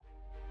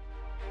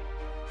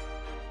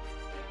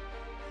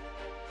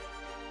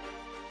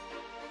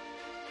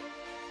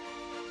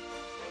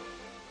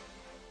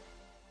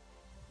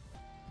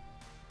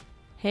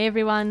Hey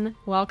everyone,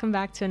 welcome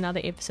back to another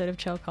episode of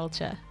Trail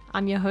Culture.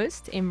 I'm your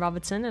host, Em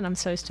Robertson, and I'm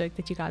so stoked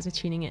that you guys are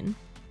tuning in.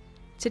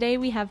 Today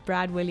we have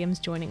Brad Williams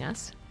joining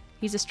us.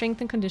 He's a strength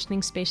and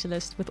conditioning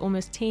specialist with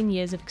almost 10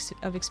 years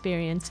of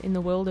experience in the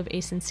world of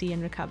S&C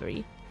and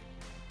recovery.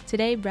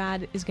 Today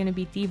Brad is going to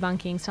be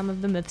debunking some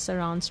of the myths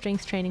around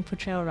strength training for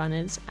trail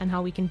runners and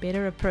how we can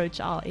better approach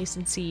our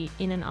S&C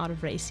in and out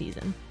of race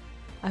season.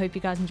 I hope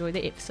you guys enjoy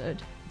the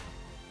episode.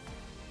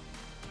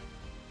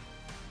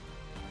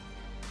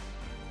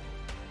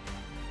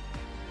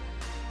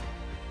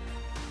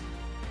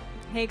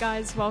 Hey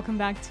guys, welcome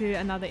back to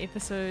another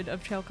episode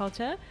of Trail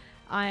Culture.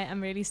 I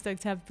am really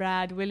stoked to have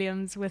Brad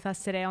Williams with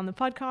us today on the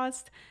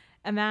podcast,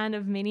 a man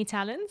of many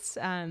talents.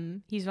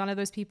 He's one of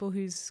those people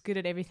who's good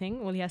at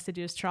everything. All he has to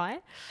do is try.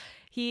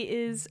 He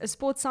is a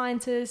sports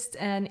scientist,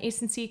 an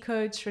S&C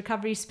coach,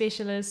 recovery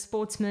specialist,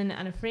 sportsman,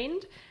 and a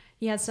friend.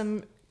 He has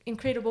some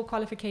incredible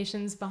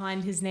qualifications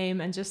behind his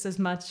name and just as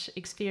much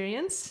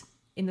experience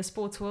in the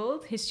sports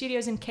world. His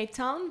studio's in Cape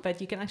Town,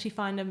 but you can actually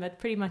find him at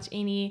pretty much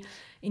any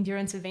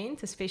endurance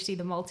event, especially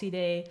the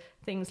multi-day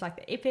things like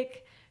the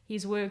Epic.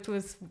 He's worked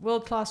with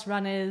world-class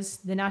runners,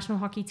 the national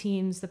hockey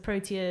teams, the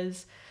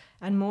Proteas,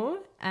 and more.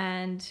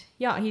 And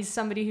yeah, he's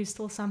somebody who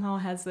still somehow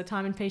has the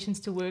time and patience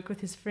to work with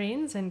his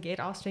friends and get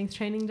our strength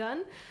training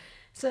done.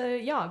 So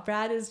yeah,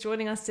 Brad is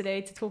joining us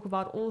today to talk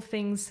about all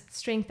things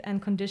strength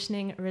and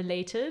conditioning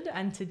related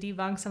and to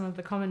debunk some of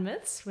the common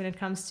myths when it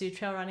comes to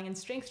trail running and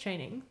strength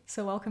training.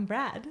 So welcome,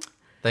 Brad.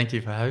 Thank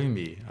you for having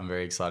me. I'm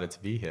very excited to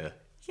be here.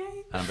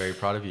 Yay. I'm very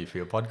proud of you for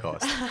your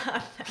podcast.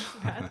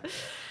 Thanks,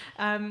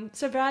 Brad.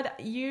 So Brad,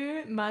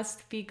 you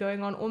must be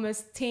going on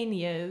almost 10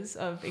 years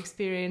of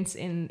experience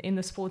in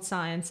the sports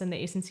science and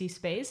the S&C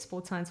space,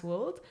 sports science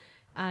world.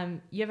 I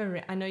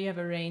know you have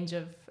a range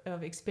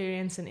of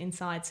experience and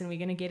insights, and we're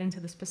going to get into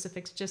the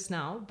specifics just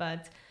now,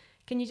 but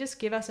can you just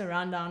give us a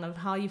rundown of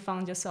how you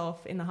found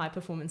yourself in the high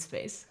performance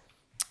space?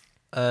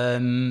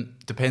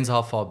 Depends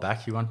how far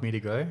back you want me to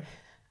go.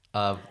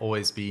 I've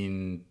always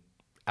been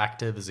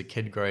active as a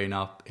kid growing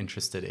up,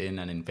 interested in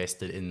and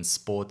invested in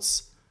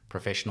sports,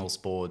 professional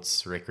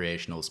sports,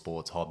 recreational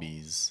sports,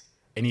 hobbies,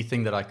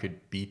 anything that I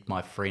could beat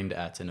my friend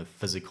at in a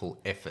physical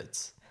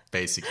effort,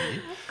 basically.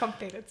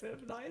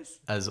 Competitive, nice.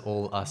 As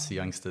all us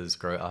youngsters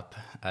grow up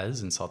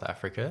as in South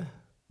Africa.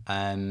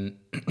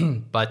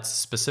 But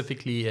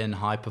specifically in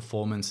high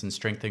performance and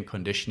strength and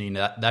conditioning,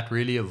 that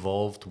really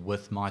evolved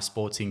with my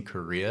sporting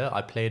career.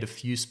 I played a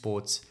few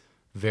sports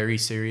very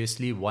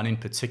seriously. One in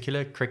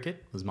particular,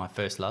 cricket, was my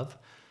first love.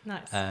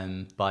 Nice.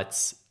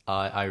 But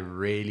I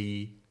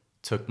really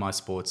took my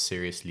sports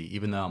seriously,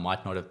 even though I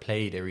might not have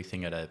played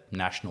everything at a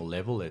national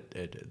level.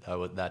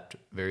 That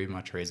very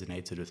much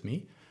resonated with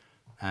me.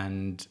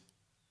 And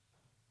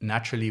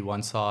naturally,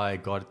 once I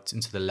got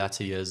into the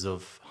latter years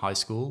of high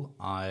school,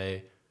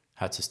 I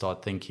had to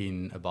start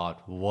thinking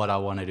about what I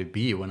wanted to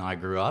be when I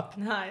grew up.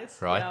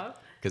 Nice. Right?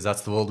 Because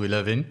that's the world we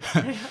live in.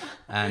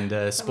 And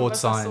Some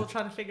sports of us science. are still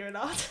trying to figure it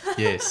out.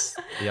 Yes.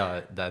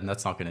 Yeah,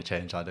 that's not going to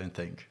change, I don't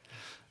think.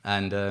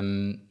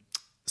 And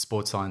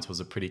sports science was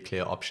a pretty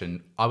clear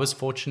option. I was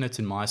fortunate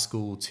in my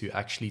school to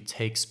actually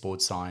take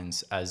sports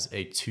science as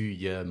a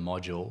 2-year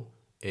module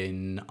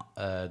in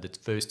the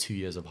first 2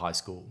 years of high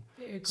school.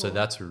 Very cool. So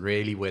that's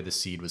really where the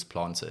seed was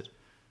planted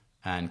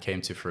and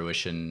came to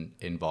fruition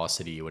in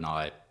varsity when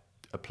I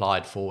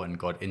applied for and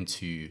got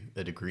into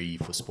a degree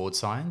for sports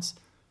science,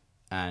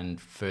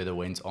 and further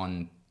went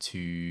on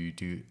to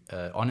do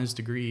an honors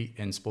degree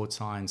in sports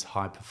science,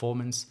 high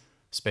performance,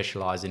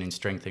 specializing in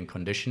strength and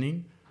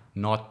conditioning,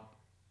 not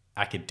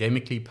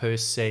academically per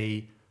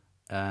se.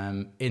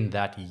 In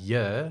that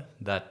year,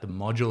 that the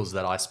modules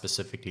that I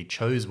specifically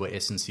chose were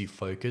S&C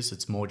focused.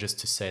 It's more just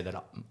to say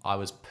that I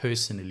was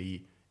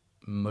personally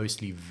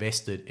mostly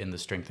vested in the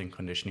strength and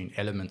conditioning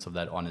elements of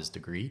that honors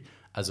degree,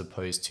 as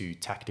opposed to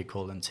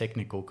tactical and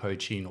technical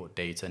coaching or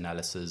data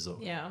analysis or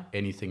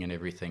anything and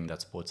everything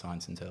that sports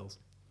science entails.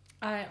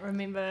 I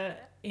remember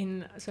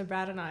so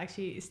Brad and I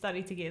actually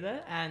studied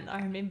together, and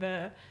I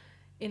remember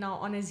in our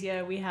honors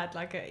year, we had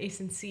like a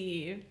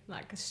S&C,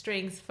 like a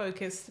strength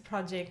focused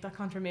project. I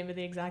can't remember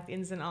the exact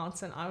ins and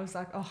outs. And I was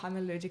like, oh, I'm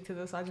allergic to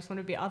this. I just want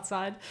to be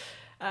outside.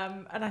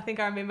 And I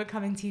think I remember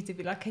coming to you to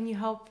be like, can you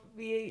help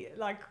me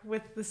like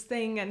with this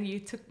thing? And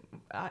you took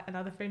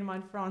another friend of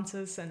mine,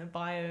 Francis, and a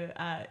bio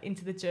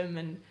into the gym.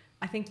 And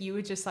I think you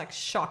were just like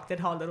shocked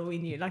at how little we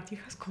knew. Like, do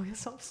you guys call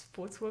yourself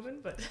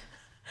sportswomen? But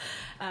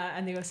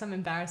and there were some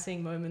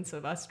embarrassing moments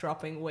of us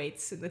dropping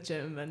weights in the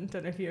gym, and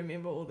don't know if you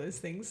remember all those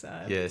things.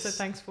 Yes. So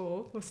thanks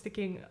for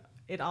sticking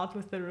it out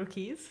with the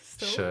rookies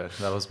still. Sure,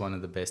 that was one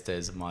of the best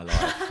days of my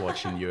life,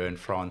 watching you and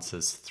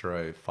Francis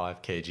throw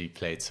 5 kg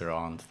plates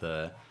around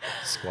the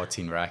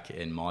squatting rack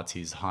in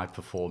Marty's high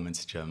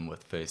performance gym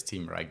with first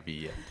team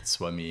rugby and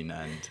swimming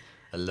and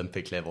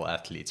Olympic level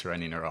athletes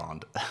running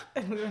around.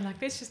 And we were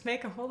like, let's just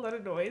make a whole lot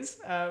of noise.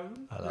 I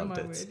loved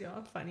it. Word,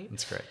 yeah, funny.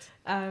 It's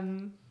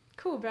great.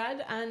 Cool,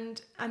 Brad. And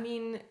I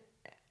mean,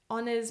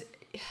 honors,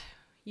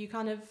 you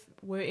kind of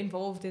were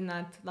involved in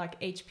that like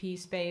HP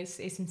space,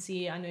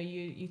 S&C. I know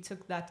you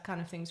took that kind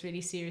of things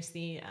really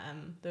seriously,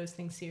 those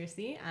things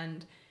seriously.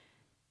 And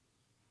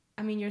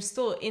I mean, you're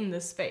still in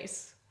this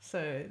space.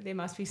 So there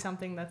must be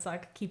something that's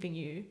like keeping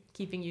you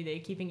there,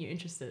 keeping you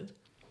interested.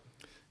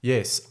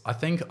 Yes, I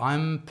think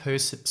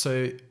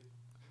so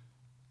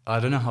I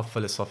don't know how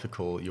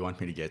philosophical you want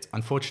me to get.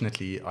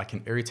 Unfortunately, I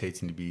can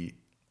irritatingly be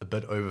a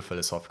bit over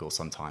philosophical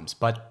sometimes.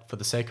 But for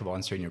the sake of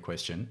answering your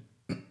question,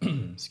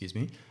 excuse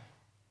me,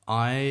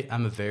 I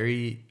am a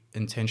very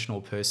intentional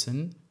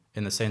person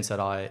in the sense that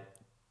I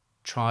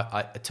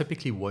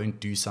typically won't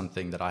do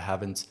something that I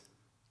haven't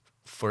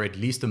for at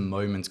least a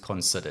moment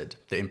considered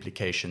the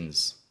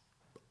implications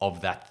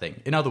of that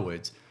thing. In other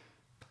words,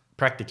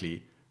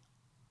 practically,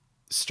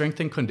 strength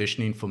and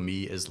conditioning for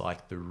me is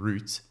like the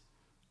root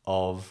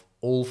of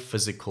all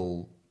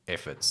physical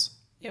efforts.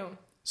 Yeah.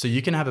 So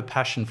you can have a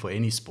passion for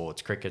any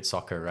sport: cricket,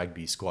 soccer,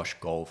 rugby, squash,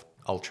 golf,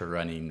 ultra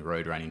running,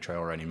 road running,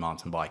 trail running,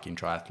 mountain biking,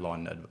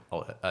 triathlon,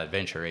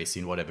 adventure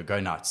racing, whatever, go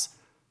nuts.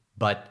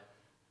 But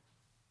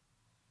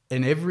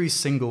in every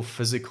single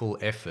physical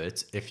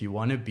effort, if you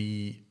want to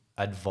be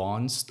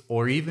advanced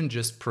or even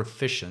just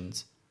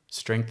proficient,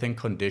 strength and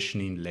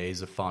conditioning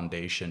lays a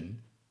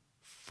foundation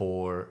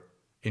for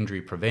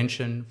injury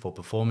prevention, for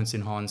performance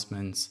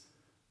enhancements,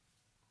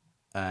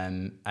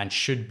 and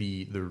should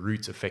be the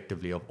root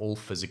effectively of all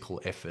physical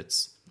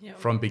efforts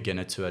from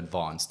beginner to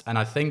advanced. And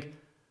I think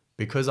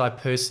because I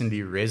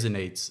personally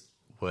resonate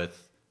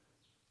with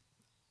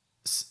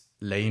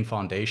laying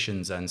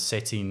foundations and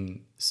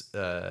setting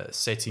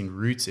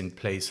roots in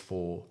place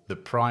for the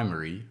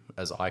primary,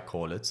 as I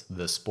call it,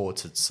 the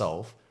sport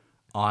itself,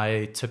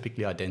 I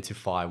typically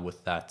identify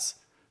with that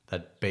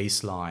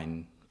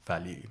baseline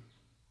value.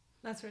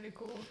 That's really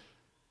cool.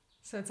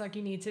 So it's like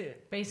you need to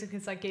basically,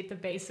 it's like get the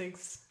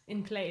basics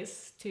in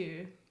place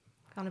to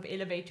kind of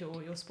elevate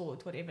your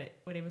sport,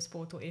 whatever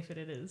sport or effort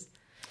it is.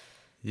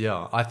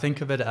 Yeah, I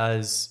think of it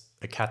as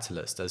a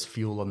catalyst, as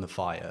fuel on the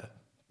fire,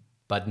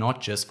 but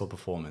not just for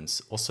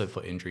performance, also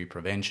for injury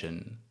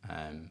prevention,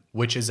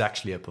 which is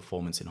actually a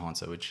performance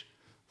enhancer, which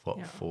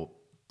for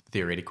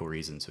theoretical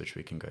reasons, which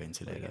we can go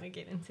into later. We're going to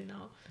get into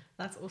now.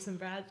 That's awesome,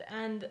 Brad.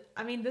 And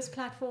I mean, this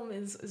platform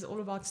is all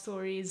about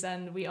stories,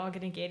 and we are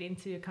going to get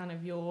into kind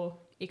of your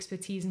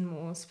expertise and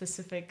more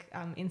specific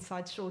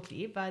insights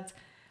shortly. But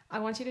I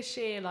want you to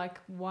share like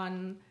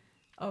one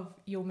of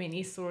your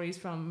many stories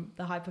from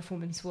the high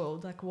performance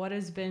world. Like, what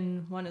has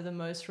been one of the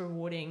most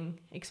rewarding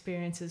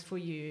experiences for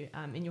you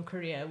in your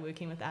career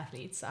working with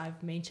athletes?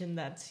 I've mentioned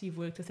that you've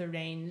worked with a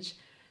range.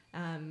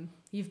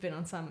 You've been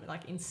on some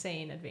like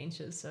insane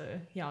adventures. So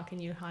yeah, can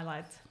you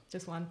highlight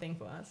just one thing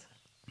for us?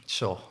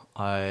 Sure.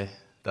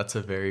 That's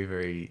a very,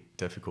 very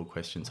difficult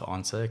question to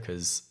answer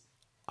because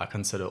I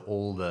consider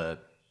all the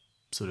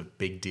sort of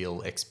big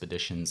deal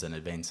expeditions and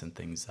events and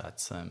things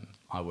that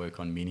I work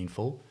on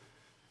meaningful.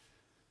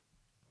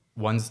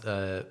 Ones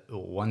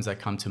that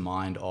come to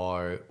mind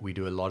are, we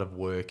do a lot of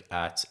work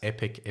at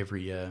Epic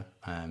every year.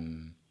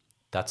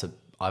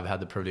 I've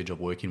had the privilege of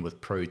working with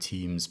pro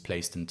teams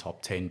placed in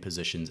top 10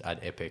 positions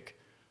at Epic,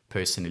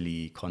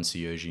 personally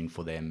concierging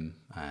for them,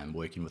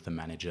 working with the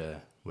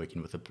manager,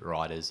 working with the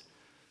riders.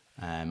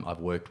 I've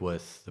worked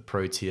with the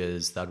pro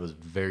tiers. That was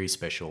very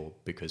special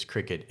because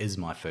cricket is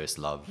my first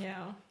love.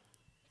 Yeah.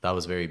 That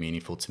was very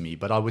meaningful to me.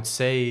 But I would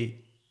say,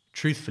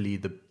 truthfully,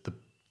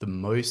 the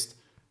most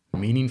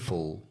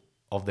meaningful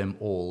of them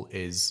all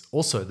is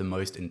also the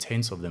most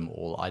intense of them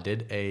all. I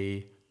did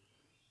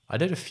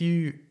a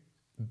few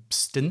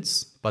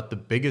stints, but the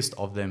biggest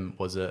of them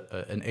was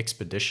an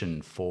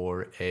expedition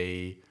for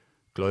a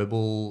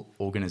global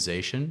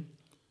organization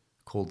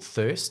called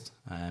Thirst,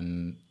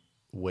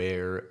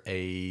 where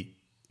the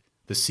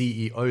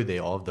CEO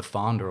thereof, the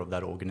founder of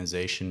that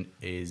organization,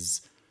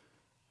 is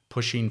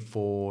pushing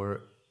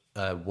for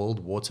world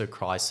water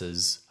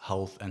crisis,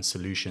 health and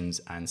solutions,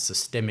 and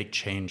systemic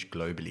change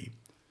globally.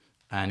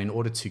 And in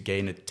order to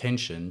gain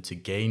attention, to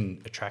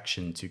gain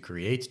attraction, to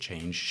create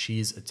change,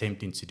 she's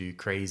attempting to do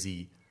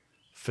crazy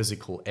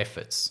physical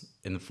efforts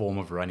in the form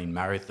of running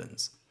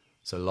marathons.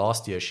 So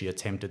last year, she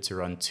attempted to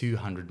run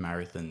 200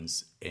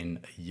 marathons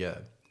in a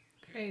year.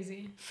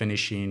 Crazy.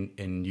 Finishing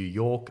in New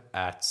York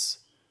at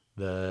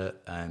the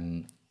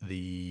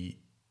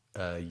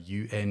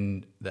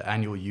UN, the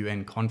annual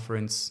UN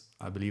conference,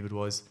 I believe it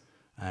was.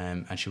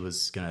 And she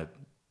was going to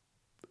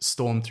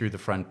storm through the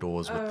front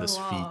doors with this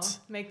feat.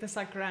 Make this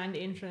like grand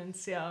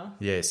entrance, yeah.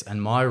 Yes,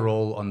 and my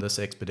role on this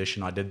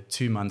expedition, I did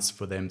 2 months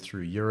for them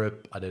through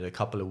Europe. I did a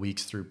couple of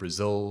weeks through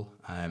Brazil,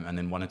 and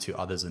then 1 or 2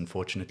 others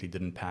unfortunately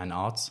didn't pan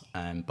out.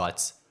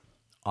 But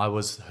I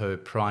was her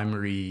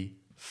primary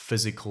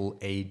physical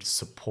aid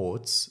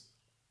support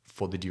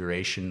for the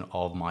duration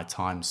of my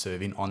time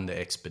serving on the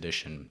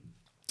expedition,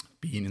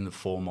 being in the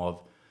form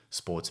of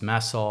sports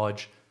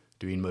massage,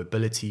 doing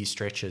mobility,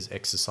 stretches,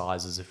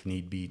 exercises if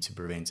need be to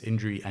prevent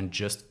injury and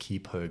just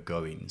keep her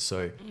going.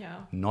 So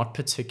not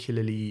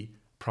particularly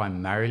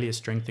primarily a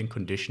strength and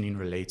conditioning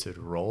related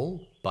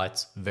role,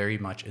 but very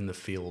much in the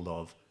field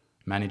of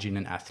managing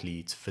an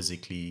athlete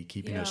physically,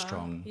 keeping her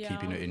strong,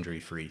 keeping her injury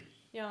free.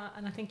 Yeah,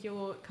 and I think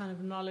your kind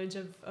of knowledge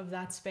of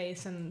that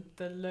space and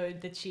the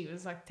load that she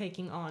was like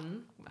taking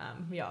on,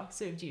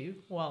 served you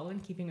well in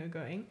keeping her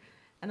going.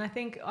 And I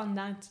think on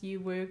that you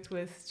worked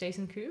with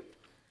Jason Coop.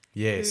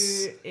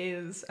 Yes. Who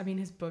is, I mean,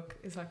 his book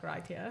is like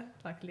right here,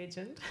 like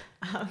legend.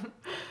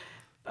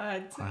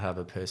 But I have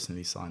a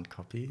personally signed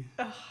copy.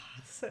 Oh,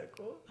 so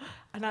cool.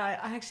 And I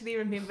actually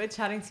remember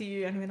chatting to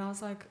you, and when I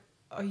was like,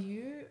 are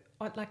you,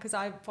 like, because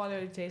I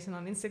followed Jason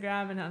on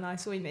Instagram, and I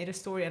saw he made a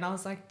story, and I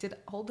was like,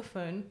 hold the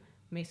phone,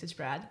 message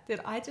Brad, did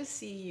I just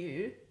see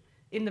you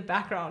in the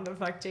background of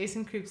like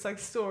Jason Coop's like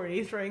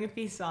story throwing a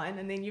peace sign,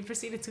 and then you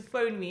proceeded to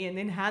phone me and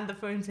then hand the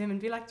phone to him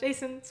and be like,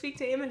 Jason, speak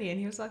to Emily. And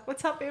he was like,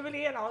 what's up,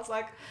 Emily? And I was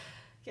like,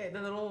 okay,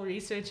 the little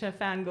researcher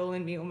fangirl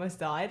in me almost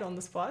died on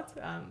the spot.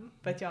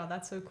 But yeah,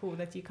 that's so cool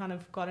that you kind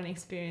of got an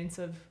experience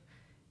of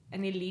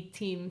an elite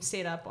team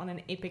set up on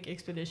an epic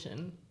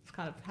expedition. It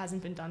kind of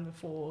hasn't been done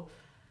before.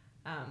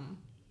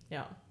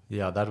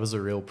 Yeah, that was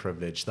a real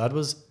privilege. That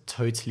was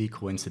totally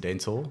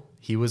coincidental.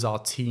 He was our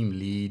team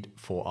lead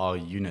for our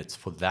unit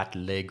for that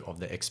leg of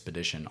the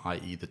expedition,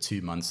 i.e. the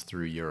 2 months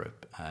through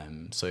Europe.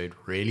 So it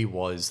really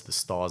was the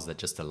stars that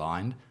just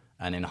aligned.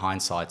 And in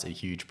hindsight, a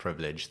huge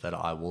privilege that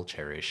I will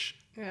cherish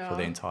for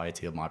the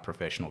entirety of my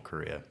professional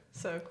career.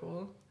 So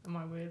cool. Oh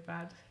my word,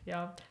 Brad.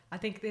 Yeah. I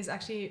think there's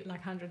actually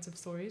like hundreds of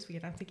stories. We're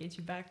going to have to get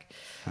you back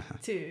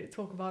to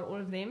talk about all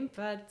of them.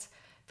 But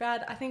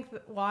Brad, I think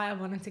why I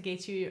wanted to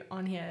get you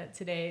on here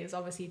today is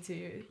obviously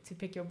to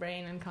pick your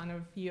brain, and kind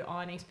of you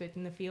are an expert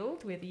in the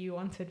field, whether you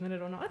want to admit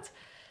it or not.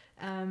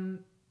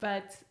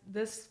 But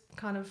this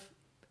kind of,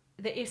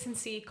 the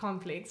S&C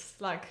complex,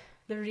 like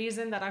the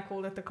reason that I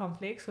called it the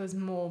complex was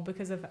more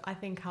because of, I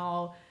think,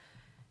 how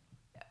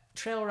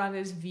trail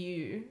runners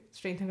view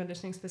strength and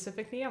conditioning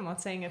specifically. I'm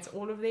not saying it's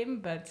all of them,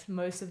 but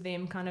most of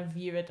them kind of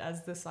view it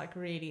as this like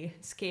really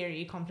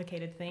scary,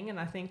 complicated thing. And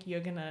I think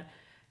you're going to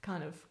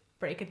kind of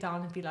break it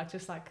down and be like,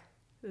 just like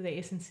the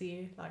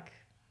S&C, like,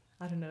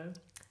 I don't know,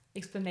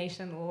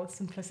 explanation or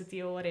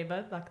simplicity or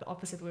whatever, like the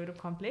opposite word of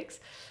complex.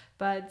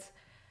 But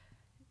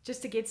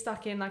just to get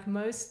stuck in, like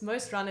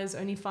most runners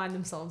only find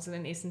themselves in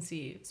an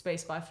S&C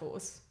space by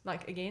force.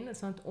 Like, again,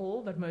 it's not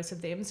all, but most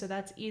of them. So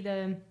that's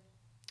either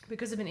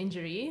because of an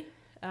injury,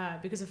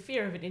 because of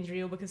fear of an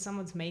injury, or because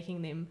someone's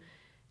making them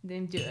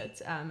do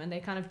it, and they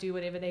kind of do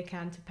whatever they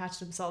can to patch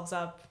themselves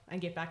up and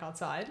get back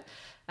outside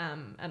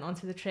and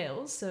onto the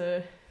trails.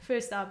 So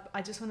first up,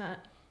 I just want to,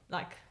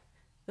 like,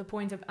 the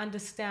point of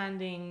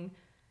understanding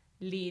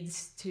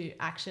leads to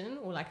action,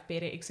 or like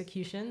better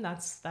execution.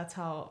 That's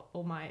how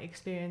all my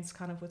experience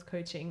kind of with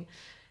coaching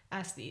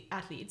as the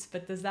athletes.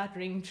 But does that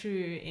ring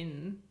true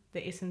in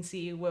the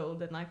S&C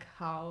world, and like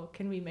how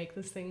can we make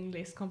this thing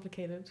less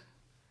complicated?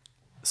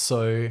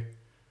 So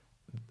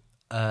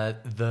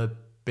the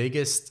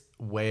biggest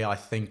way I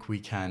think we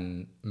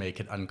can make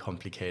it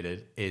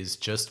uncomplicated is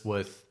just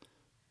with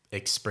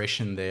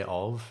expression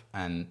thereof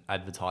and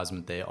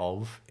advertisement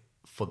thereof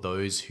for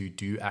those who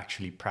do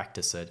actually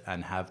practice it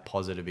and have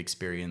positive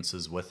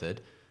experiences with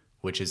it,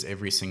 which is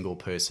every single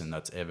person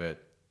that's ever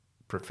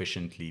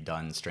proficiently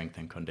done strength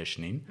and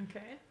conditioning.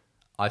 Okay.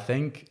 I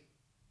think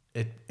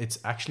it's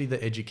actually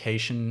the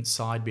education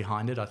side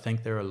behind it. I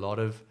think there are a lot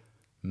of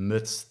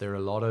myths, there are a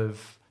lot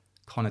of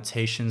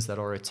connotations that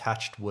are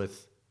attached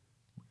with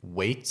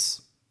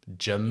weights,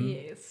 gym,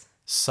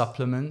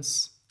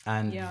 supplements,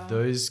 and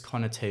those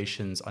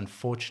connotations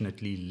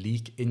unfortunately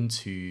leak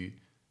into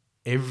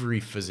every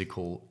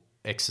physical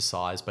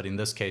exercise, but in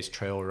this case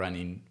trail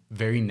running,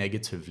 very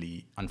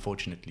negatively,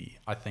 unfortunately.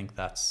 I think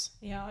that's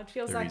it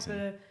feels like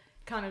the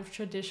kind of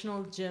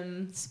traditional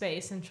gym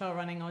space and trail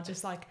running are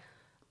just like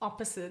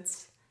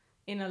opposites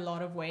in a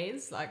lot of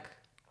ways, like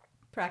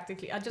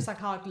practically just like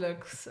how it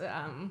looks,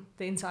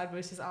 the inside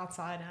versus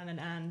outside,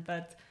 and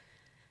but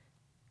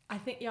I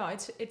think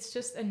it's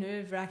just a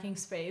nerve-wracking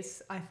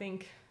space. I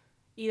think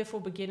either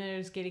for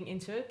beginners getting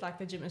into it, like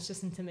the gym is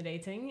just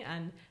intimidating,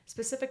 and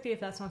specifically if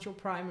that's not your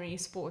primary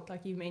sport,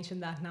 like you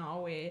mentioned that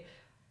now, where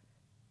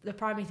the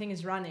primary thing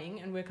is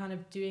running and we're kind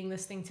of doing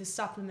this thing to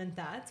supplement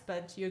that,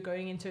 but you're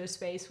going into a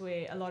space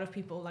where a lot of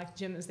people, like,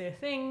 gym is their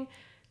thing.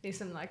 There's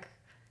some like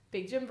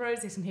big gym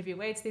bros, there's some heavy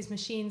weights, there's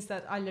machines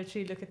that I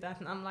literally look at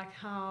that and I'm like,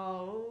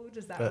 how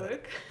does that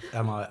work?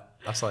 Am I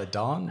upside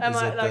down?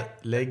 Is it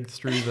like the leg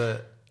through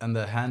the and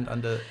the hand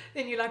under?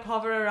 Then you like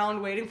hover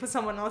around waiting for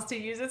someone else to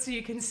use it so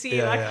you can see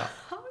how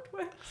it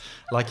works.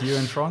 Like you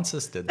and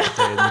Francis did that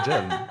day in the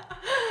gym.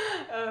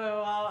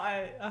 Oh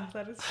wow!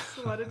 That is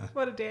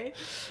what a day.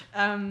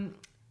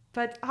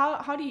 But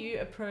how do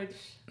you approach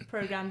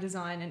program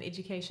design and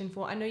education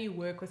for? I know you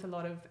work with a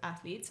lot of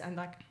athletes, and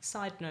like,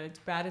 side note,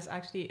 Brad is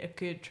actually a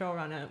good trail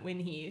runner when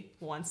he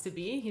wants to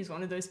be. He's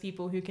one of those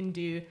people who can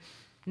do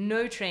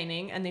no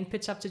training and then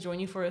pitch up to join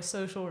you for a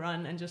social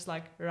run and just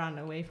like run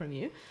away from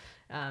you,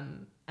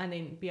 and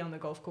then be on the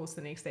golf course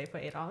the next day for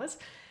 8 hours.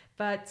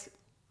 But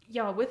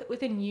yeah,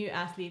 with a new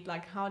athlete,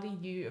 like, how do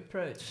you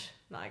approach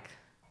like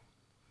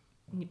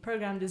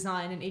program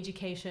design and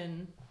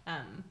education?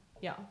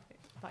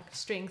 like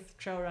strength,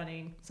 trail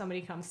running,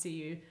 somebody comes to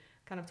you,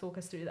 kind of talk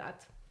us through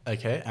that.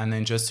 Okay, and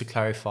then just to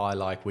clarify,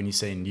 like when you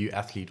say new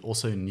athlete,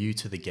 also new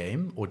to the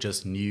game or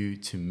just new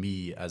to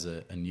me as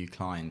a new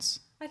client?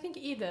 I think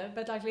either,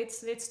 but like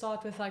let's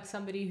start with like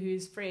somebody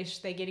who's fresh,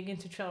 they're getting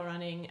into trail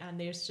running, and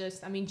there's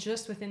just, I mean,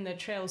 just within the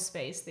trail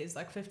space, there's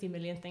like 50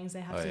 million things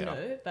they have to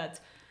know, but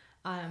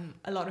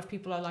a lot of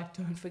people are like,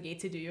 don't forget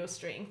to do your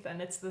strength, and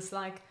it's this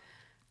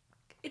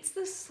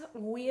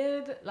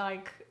weird,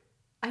 like,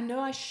 I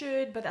know I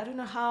should, but I don't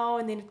know how,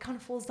 and then it kind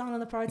of falls down on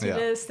the priority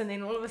list, and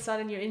then all of a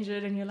sudden you're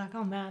injured, and you're like,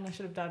 oh man, I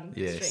should have done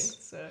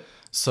strength.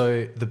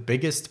 So the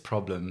biggest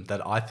problem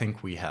that I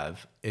think we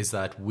have is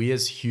that we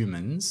as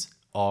humans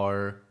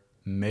are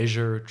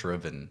measure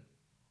driven.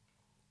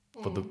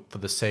 For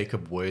the sake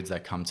of words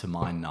that come to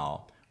mind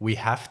now, we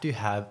have to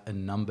have a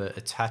number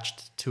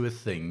attached to a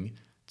thing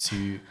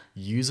to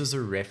use as a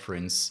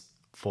reference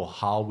for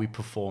how we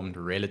performed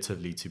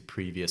relatively to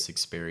previous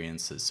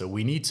experiences. So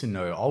we need to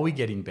know, are we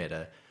getting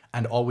better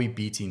and are we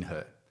beating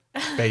her?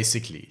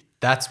 Basically,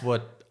 that's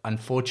what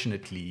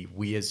unfortunately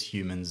we as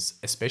humans,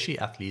 especially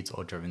athletes,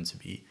 are driven to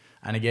be.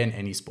 And again,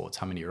 any sports,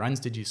 how many runs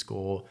did you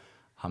score?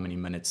 How many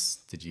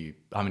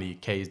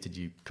Ks did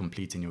you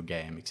complete in your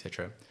game,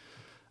 etc.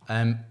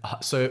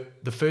 So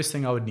the first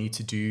thing I would need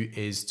to do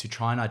is to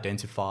try and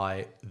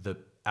identify the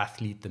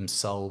athlete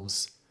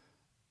themselves'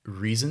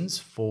 reasons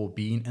for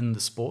being in the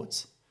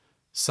sport.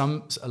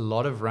 A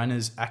lot of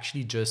runners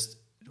actually just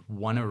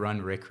want to run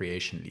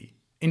recreationally.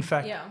 In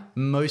fact,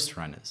 most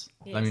runners,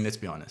 I mean, let's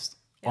be honest,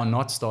 are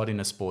not starting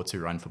a sport to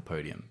run for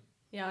podium.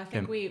 Yeah, I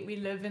think we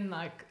live in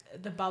like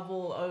the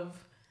bubble of,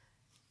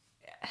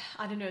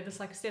 I don't know, this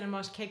like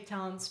Stellenbosch, Cape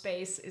Town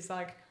space is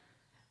like,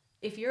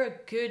 if you're a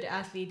good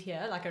athlete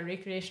here, like a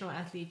recreational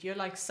athlete, you're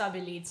like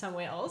sub-elite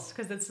somewhere else,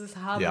 because it's this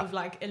hub of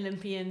like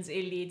Olympians,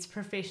 elites,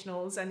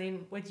 professionals, and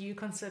then what you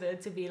consider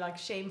to be like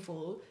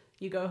shameful,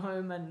 you go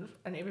home and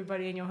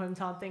everybody in your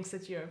hometown thinks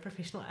that you're a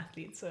professional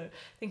athlete. So I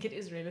think it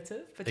is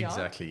relative. But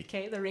exactly.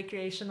 Okay, the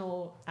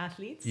recreational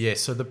athletes. Yeah,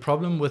 so the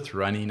problem with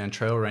running and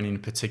trail running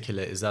in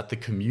particular is that the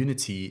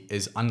community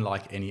is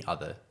unlike any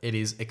other. It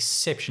is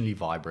exceptionally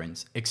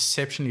vibrant,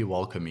 exceptionally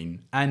welcoming,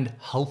 and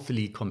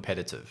healthily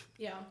competitive.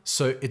 Yeah.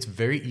 So it's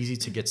very easy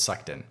to get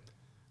sucked in,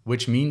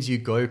 which means you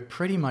go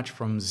pretty much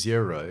from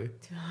 0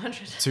 to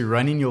 100 to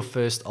running your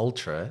first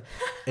ultra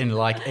in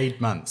like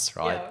 8 months,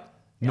 right? Yeah.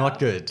 Not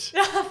good.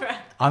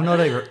 I'm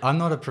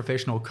not a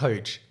professional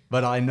coach,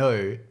 but I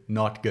know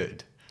not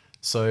good.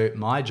 So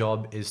my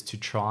job is to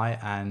try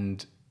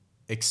and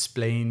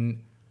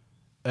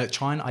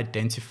try and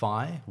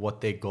identify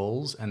what their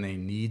goals and their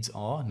needs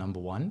are,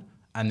 number one.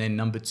 And then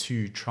number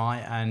two, try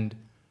and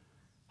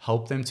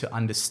help them to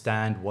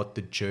understand what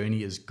the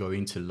journey is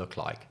going to look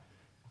like.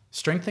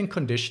 Strength and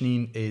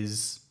conditioning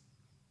is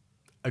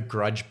a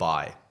grudge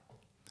buy.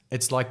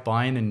 It's like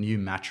buying a new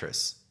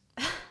mattress.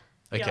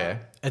 Okay,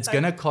 it's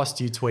going to cost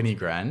you 20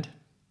 grand,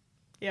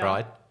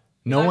 right?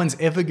 No one's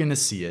ever going to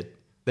see it.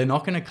 They're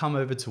not going to come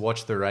over to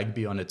watch the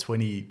rugby on a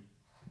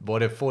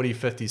 40,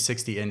 50,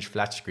 60 inch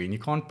flat screen. You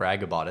can't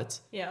brag about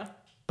it. Yeah.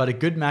 But a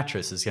good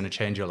mattress is going to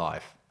change your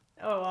life.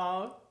 Oh,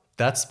 wow.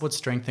 That's what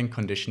strength and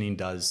conditioning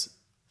does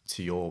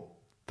to your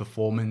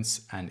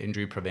performance and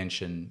injury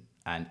prevention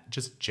and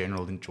just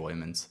general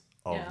enjoyment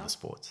of the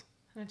sport.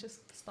 And it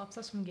just stops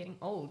us from getting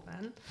old,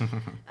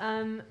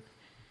 man.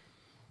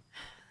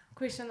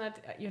 Question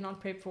that you're not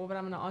prepped for, but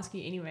I'm going to ask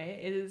you anyway,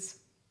 is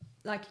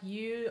like,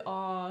 you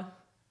are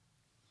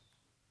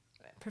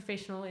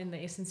professional in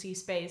the S&C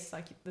space,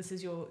 like this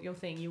is your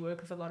thing, you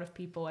work with a lot of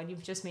people, and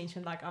you've just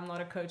mentioned like, I'm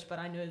not a coach, but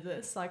I know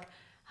this. Like,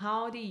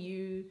 what do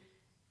you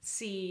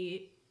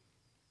see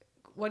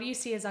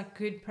as like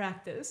good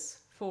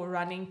practice for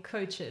running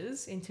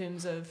coaches in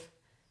terms of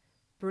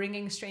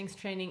bringing strength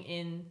training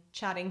in,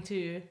 chatting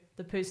to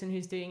the person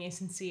who's doing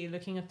S&C,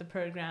 looking at the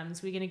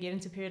programs? We're going to get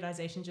into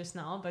periodization just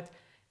now, but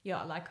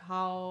yeah, like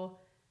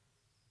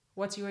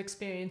what's your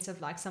experience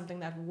of like something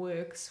that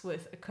works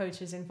with a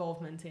coach's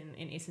involvement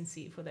in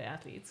S&C for their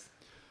athletes?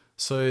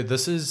 So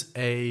this is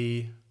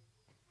a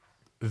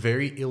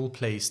very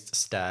ill-placed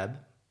stab,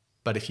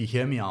 but if you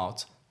hear me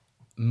out,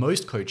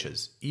 most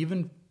coaches,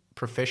 even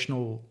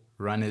professional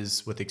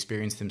runners with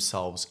experience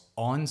themselves,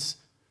 aren't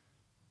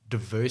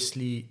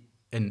diversely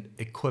and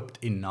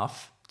equipped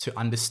enough to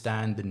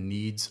understand the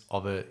needs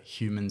of a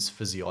human's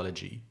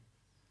physiology,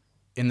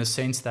 in the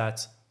sense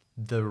that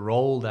the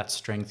role that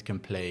strength can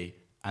play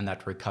and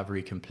that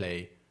recovery can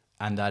play,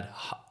 and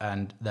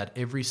that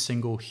every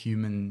single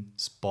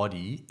human's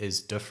body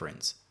is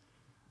different.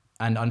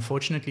 And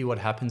unfortunately, what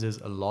happens is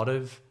a lot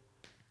of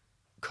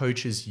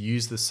coaches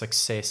use the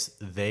success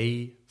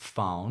they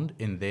found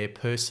in their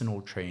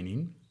personal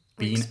training,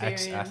 being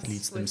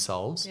ex-athletes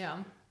themselves,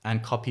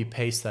 and copy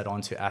paste that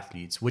onto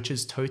athletes, which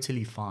is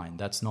totally fine.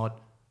 That's not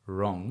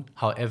wrong.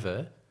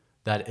 However,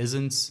 that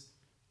isn't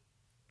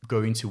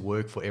going to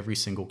work for every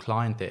single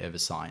client they ever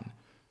sign.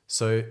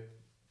 So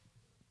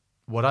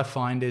what I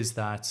find is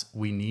that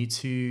we need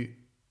to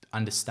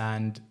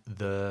understand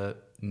the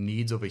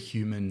needs of a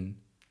human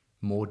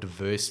more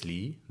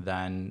diversely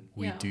than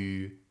we Yeah.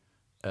 do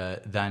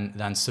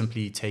than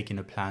simply taking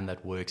a plan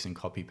that works and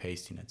copy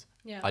pasting it.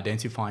 Yeah.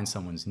 Identifying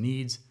someone's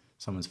needs,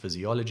 someone's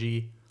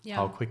physiology, Yeah.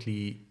 how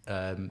quickly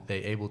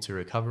they're able to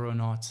recover or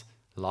not,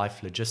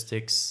 life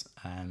logistics,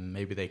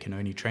 maybe they can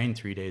only train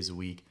 3 days a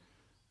week,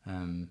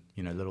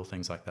 little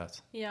things like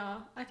that.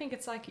 Yeah, I think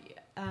it's like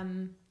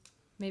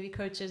maybe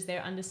coaches,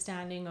 their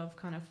understanding of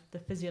kind of the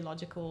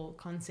physiological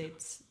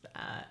concepts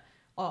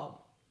are,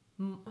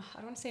 I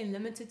don't want to say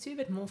limited to,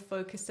 but more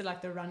focused to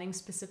like the running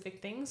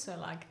specific things. So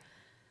like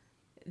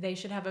they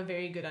should have a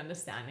very good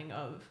understanding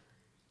of,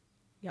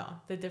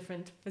 the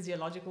different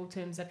physiological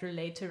terms that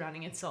relate to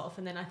running itself.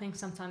 And then I think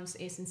sometimes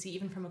S&C,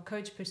 even from a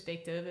coach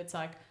perspective, it's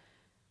like,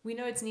 we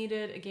know it's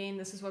needed. Again,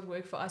 this is what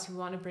worked for us. We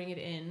want to bring it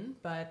in,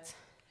 but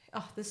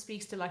this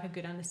speaks to like a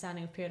good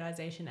understanding of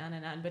periodization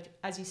and. But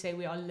as you say,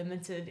 we are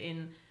limited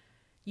in,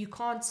 you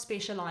can't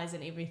specialize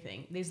in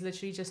everything. There's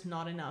literally just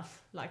not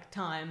enough like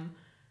time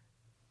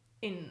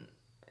in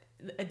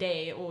a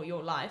day or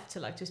your life to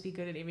like just be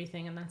good at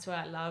everything. And that's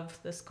why I love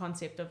this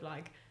concept of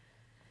like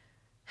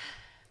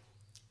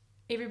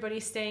everybody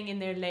staying in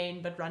their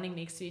lane but running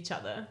next to each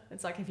other.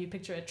 It's like if you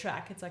picture a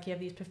track, it's like you have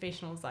these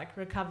professionals like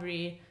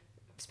recovery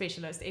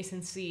specialist,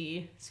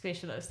 S&C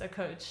specialist, a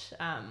coach.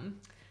 I'm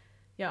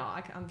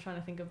trying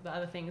to think of the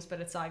other things, but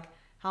it's like,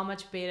 how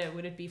much better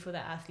would it be for the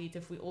athlete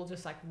if we all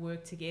just like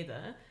work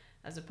together,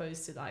 as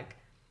opposed to like,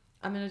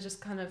 I'm gonna just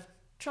kind of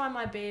try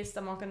my best.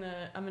 I'm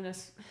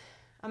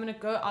gonna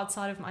go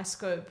outside of my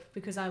scope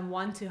because I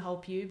want to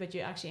help you, but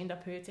you actually end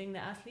up hurting the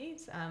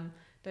athletes.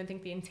 Don't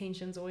think the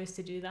intention's always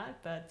to do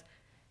that, but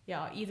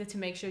either to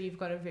make sure you've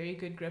got a very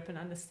good grip and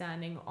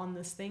understanding on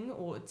this thing,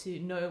 or to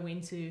know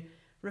when to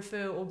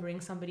refer or bring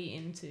somebody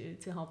in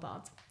to help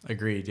out.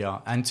 Agreed, yeah.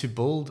 And to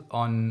build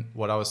on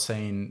what I was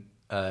saying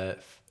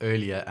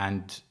earlier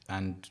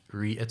and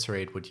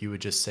reiterate what you were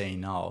just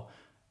saying now,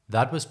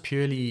 that was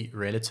purely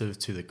relative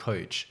to the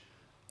coach.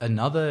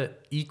 Another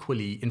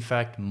equally, in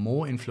fact,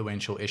 more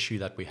influential issue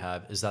that we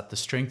have is that the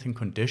strength and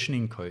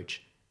conditioning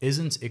coach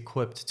isn't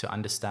equipped to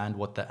understand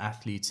what the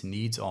athlete's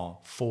needs are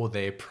for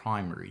their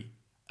primary,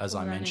 as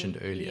I mentioned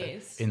earlier.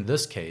 Yes. In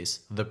this case,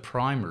 the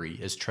primary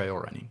is trail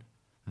running.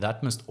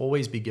 That must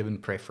always be given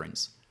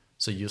preference.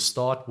 So you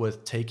start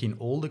with taking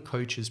all the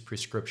coach's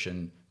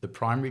prescription, the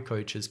primary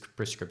coach's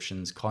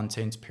prescriptions,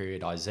 content,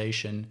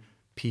 periodization,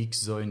 peak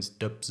zones,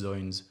 dip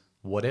zones,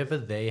 whatever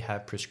they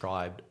have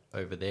prescribed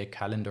over their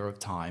calendar of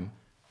time.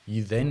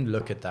 You then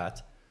look at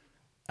that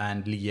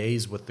and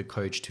liaise with the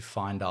coach to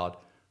find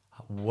out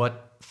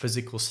what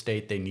physical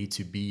state they need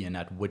to be in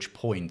at which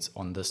point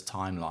on this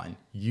timeline.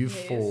 You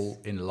fall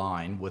in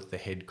line with the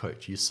head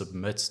coach. You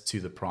submit to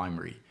the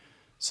primary.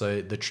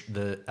 So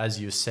the as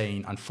you're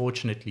saying,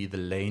 unfortunately, the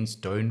lanes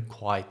don't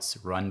quite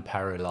run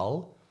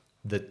parallel.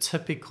 The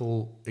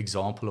typical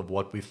example of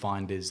what we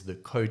find is the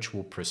coach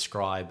will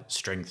prescribe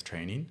strength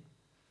training,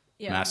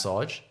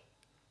 massage.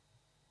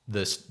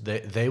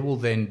 They will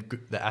then,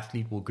 the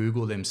athlete will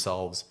Google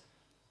themselves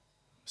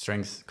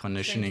strength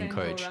conditioning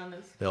coach.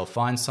 They'll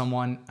find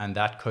someone, and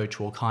that coach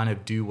will kind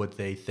of do what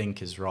they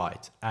think is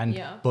right.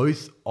 And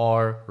both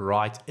are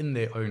right in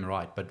their own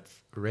right, but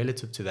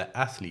relative to the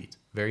athlete,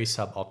 very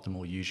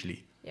suboptimal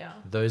usually.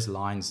 Those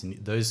lines,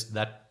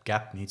 that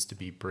gap needs to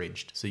be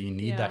bridged. So you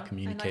need that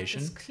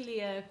communication. And like this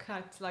clear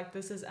cut, like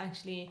this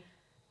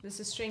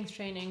is strength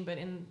training, but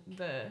in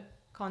the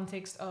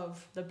context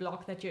of the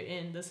block that you're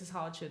in, this is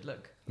how it should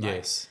look. Like,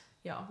 yes.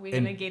 Yeah, we're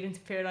going to get into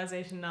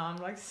periodization now. I'm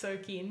like so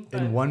keen.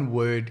 In one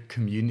word,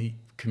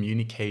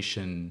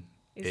 communication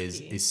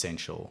is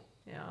essential.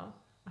 Yeah.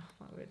 Oh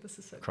my word, this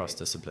is so across great.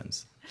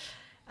 Disciplines.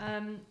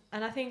 And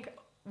I think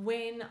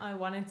when I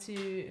was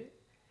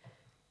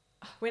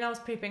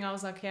prepping, I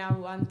was like, I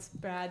want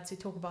Brad to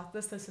talk about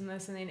this, and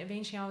this. And then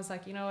eventually I was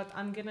like, you know what,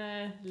 I'm going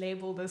to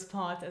label this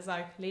part as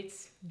like,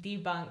 let's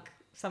debunk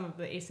some of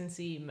the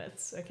S&C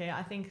myths. Okay.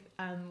 I think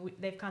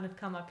they've kind of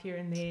come up here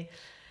and there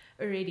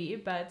already,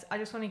 but I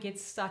just want to get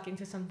stuck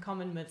into some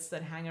common myths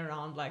that hang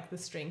around like the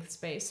strength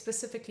space,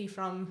 specifically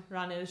from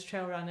runners,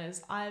 trail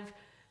runners. I'm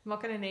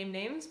not going to name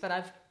names, but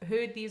I've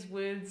heard these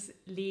words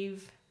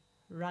leave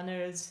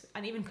runners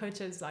and even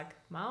coaches like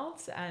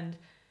mouths, and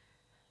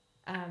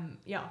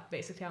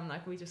basically I'm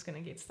like, we're just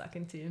going to get stuck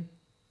into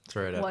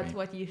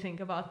what you think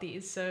about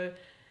these. So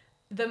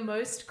the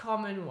most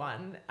common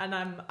one, and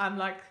I'm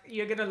like,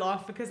 you're going to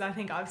laugh because I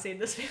think I've said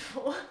this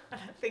before. I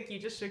think you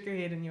just shook your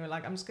head and you were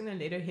like, I'm just going to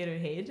let her hit her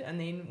head. And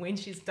then when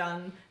she's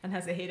done and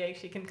has a headache,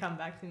 she can come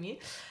back to me.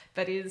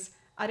 But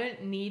I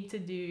don't need to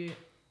do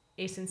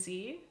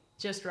S&C.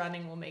 Just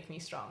running will make me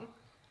strong.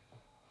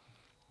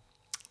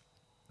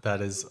 That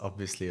is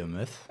obviously a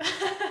myth.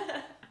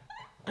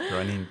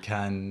 Running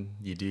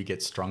you do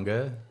get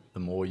stronger the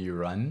more you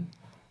run,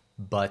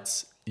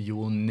 but you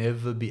will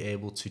never be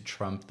able to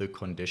trump the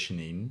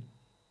conditioning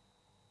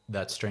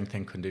that strength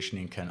and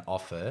conditioning can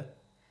offer,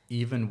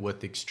 even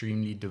with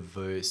extremely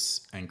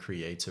diverse and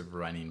creative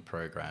running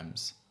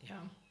programs. Yeah.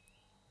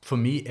 For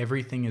me,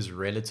 everything is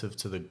relative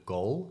to the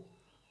goal.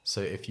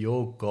 So if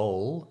your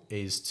goal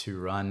is to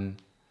run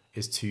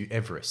is to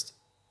Everest.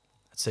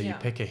 So you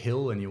pick a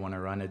hill and you want to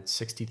run it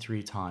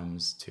 63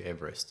 times to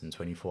Everest in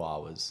 24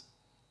 hours.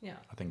 Yeah.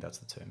 I think that's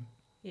the term.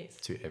 Yes.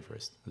 To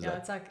Everest.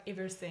 It's like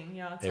Everesting.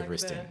 Yeah, it's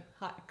Everesting.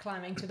 like the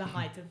climbing to the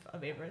height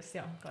of Everest.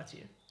 Yeah, got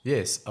you.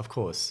 Yes, of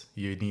course.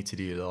 You need to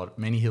do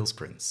many hill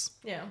sprints.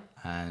 Yeah.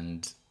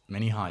 And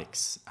many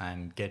hikes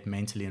and get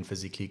mentally and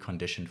physically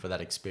conditioned for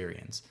that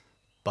experience.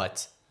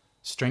 But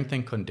strength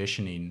and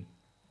conditioning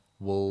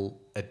will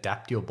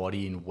adapt your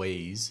body in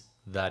ways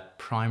that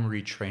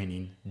primary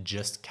training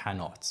just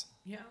cannot.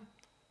 Yeah.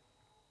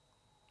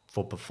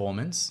 For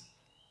performance,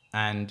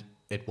 and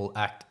it will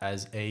act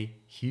as a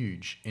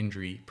huge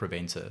injury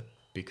preventer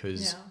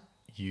because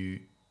you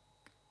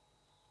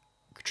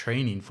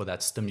training for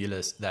that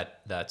stimulus,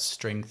 that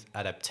strength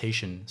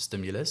adaptation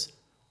stimulus,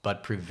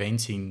 but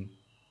preventing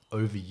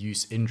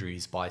overuse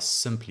injuries by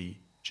simply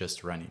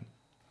just running.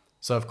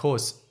 So of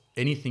course,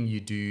 anything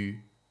you do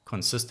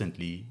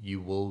consistently,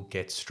 you will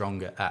get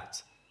stronger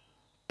at.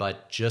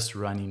 But just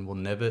running will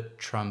never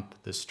trump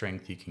the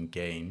strength you can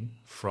gain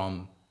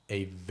from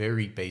a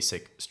very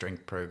basic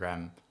strength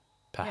program,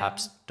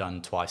 perhaps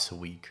done twice a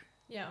week.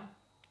 Yeah.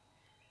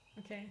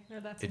 Okay. No,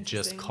 that's It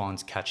just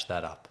can't catch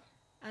that up.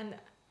 And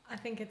I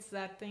think it's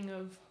that thing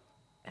of,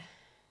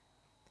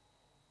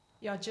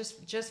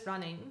 just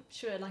running.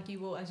 Sure, like you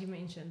will, as you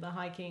mentioned, the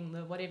hiking,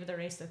 the whatever the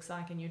race looks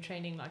like, and you're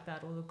training like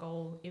that, or the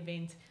goal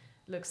event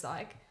looks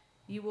like,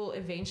 you will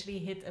eventually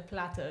hit a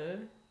plateau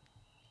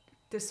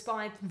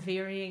despite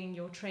varying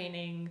your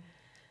training,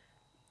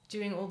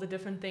 doing all the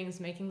different things,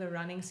 making the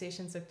running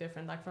sessions look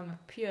different. Like from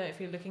pure, if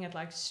you're looking at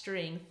like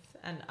strength,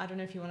 and I don't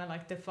know if you want to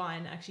like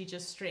define actually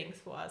just strength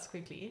for us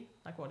quickly,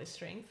 like what is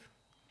strength?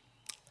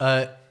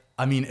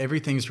 I mean,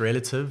 everything's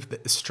relative.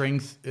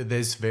 Strength,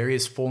 there's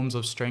various forms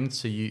of strength.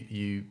 So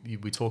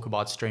we talk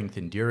about strength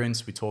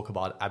endurance, we talk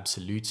about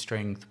absolute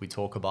strength, we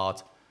talk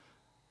about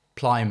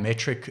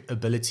plyometric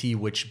ability,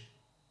 which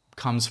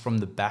comes from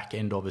the back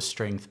end of a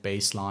strength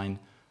baseline.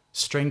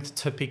 Strength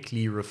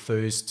typically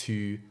refers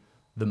to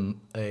in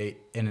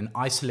an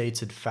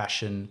isolated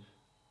fashion,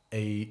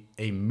 a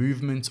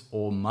movement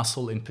or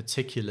muscle in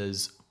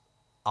particular's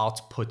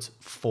output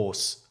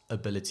force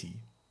ability.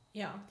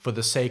 Yeah. For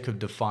the sake of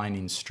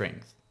defining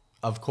strength.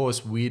 Of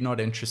course, we're not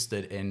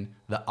interested in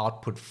the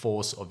output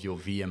force of your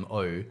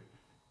VMO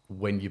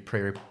when you're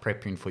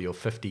prepping for your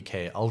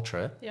 50K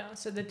ultra. Yeah,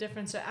 so the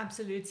difference, so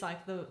absolute's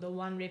like the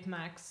 1 rep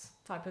max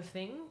type of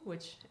thing,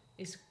 which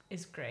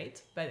is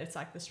great, but it's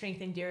like the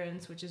strength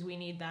endurance, which is we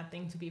need that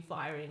thing to be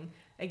firing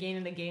again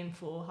and again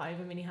for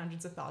however many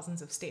hundreds of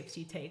thousands of steps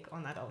you take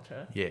on that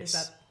ultra. Yes. Is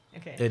that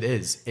okay? It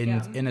is.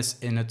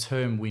 In a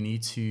term, we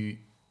need to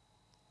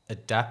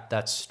adapt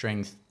that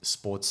strength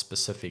sport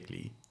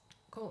specifically.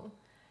 Cool.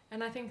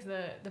 And I think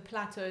the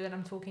plateau that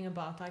I'm talking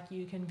about, like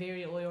you can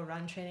vary all your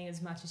run training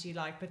as much as you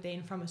like, but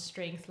then from a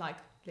strength, like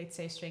let's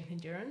say strength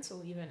endurance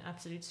or even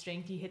absolute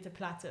strength, you hit the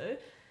plateau.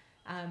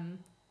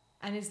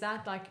 And is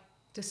that like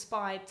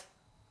despite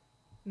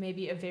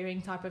maybe a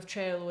varying type of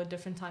trail or a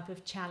different type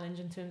of challenge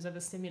in terms of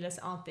a stimulus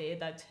out there,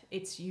 that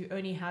it's you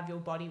only have your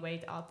body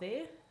weight out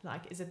there?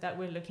 Like, is it that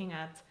we're looking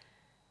at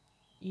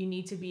you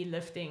need to be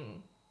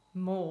lifting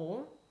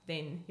more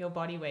than your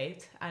body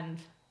weight and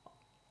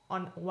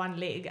on one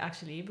leg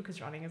actually,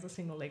 because running is a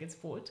single-legged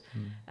sport?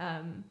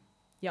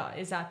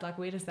 Is that like,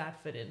 where does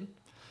that fit in?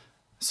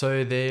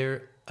 So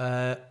there,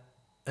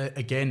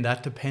 again,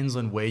 that depends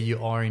on where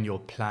you are in your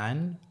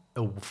plan.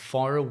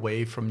 Far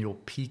away from your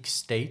peak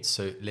state,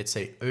 so let's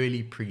say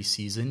early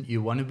preseason, you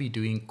want to be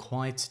doing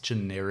quite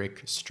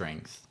generic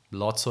strength.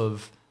 Lots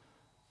of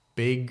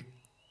big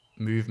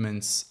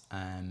movements,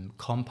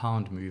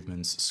 compound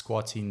movements,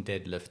 squatting,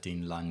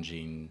 deadlifting,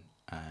 lunging,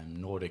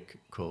 Nordic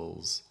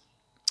curls.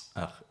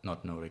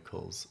 Not Nordic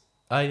curls.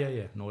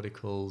 Nordic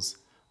curls.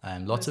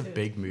 Lots of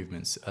big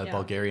movements.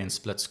 Bulgarian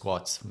split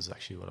squats was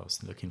actually what I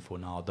was looking for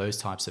now. Those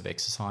types of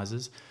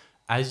exercises.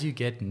 As you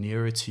get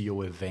nearer to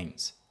your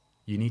event,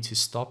 you need to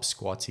stop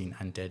squatting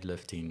and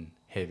deadlifting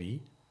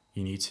heavy.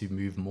 You need to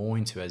move more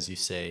into, as you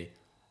say,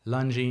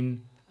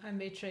 lunging,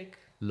 isometric,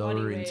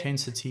 lower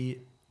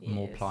intensity,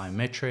 more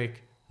plyometric,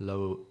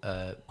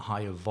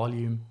 higher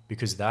volume,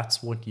 because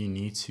that's what you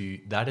need to,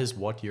 that is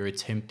what you're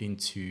attempting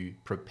to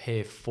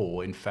prepare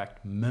for, in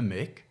fact,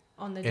 mimic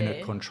on the in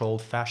day. A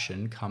controlled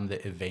fashion come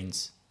the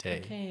event day.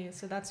 Okay,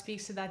 so that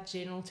speaks to that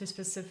general to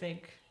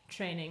specific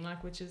training,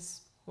 like, which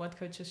is what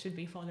coaches should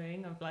be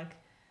following, of like,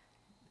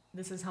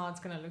 this is how it's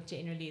going to look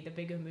generally, the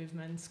bigger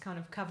movements, kind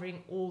of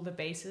covering all the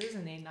bases,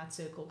 and then that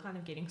circle kind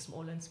of getting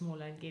smaller and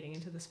smaller and getting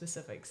into the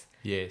specifics.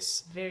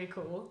 Yes. Very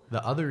cool.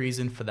 The other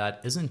reason for that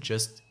isn't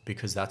just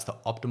because that's the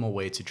optimal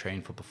way to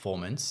train for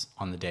performance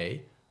on the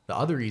day. The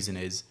other reason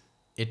is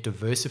it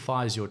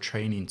diversifies your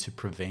training to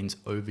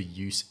prevent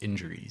overuse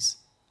injuries.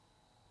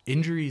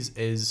 Injuries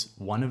is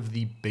one of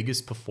the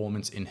biggest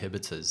performance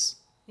inhibitors,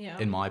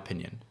 in my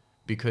opinion,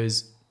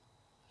 because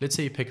let's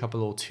say you pick up a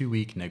little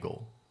 2-week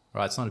niggle,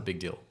 right? It's not a big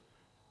deal.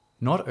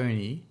 Not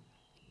only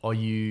are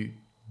you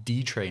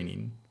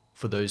detraining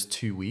for those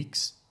 2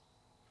 weeks,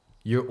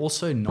 you're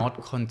also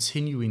not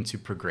continuing to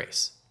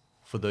progress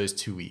for those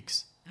 2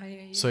 weeks. I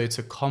hear you. So it's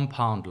a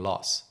compound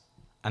loss.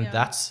 And Yeah.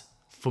 that's,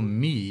 for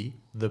me,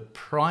 the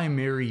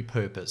primary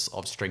purpose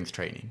of strength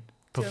training.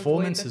 To avoid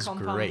Performance the is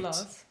compound great.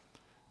 loss.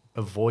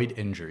 Avoid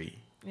injury.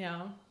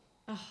 Yeah.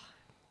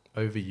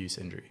 Overuse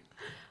injury.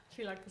 I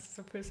feel like this is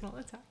a personal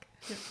attack.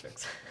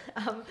 Netflix.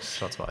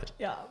 Shots fired.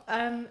 Yeah.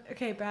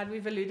 Okay, Brad,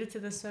 we've alluded to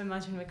this so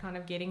much and we're kind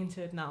of getting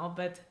into it now,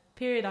 but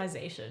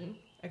periodization.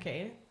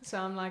 Okay. So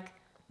I'm like,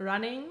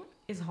 running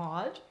is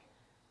hard.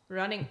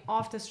 Running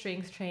after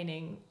strength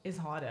training is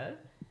harder.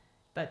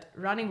 But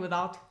running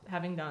without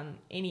having done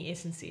any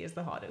S&C is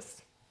the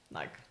hardest.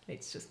 Like,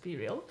 let's just be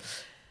real.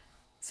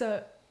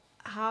 So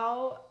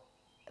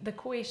the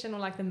question or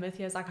like the myth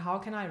here is like, how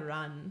can I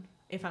run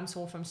if I'm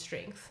sore from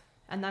strength?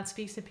 And that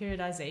speaks to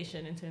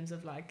periodization in terms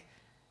of like,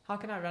 how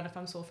can I run if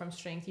I'm sore from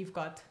strength? You've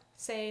got,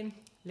 say,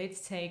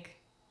 let's take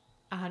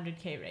a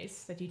 100K race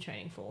that you're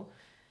training for.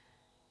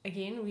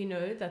 Again, we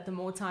know that the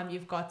more time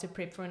you've got to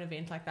prep for an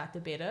event like that, the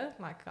better.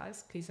 Like,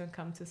 guys, please don't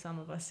come to some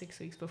of us 6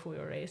 weeks before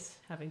your race,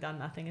 having done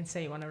nothing, and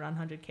say you want to run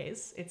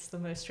 100Ks. It's the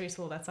most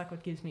stressful. That's like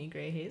what gives me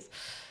grey hairs.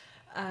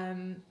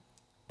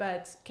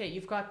 But, okay,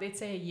 you've got, let's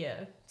say, a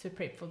year to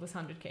prep for this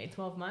 100K,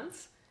 12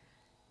 months.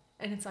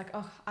 And it's like,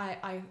 oh,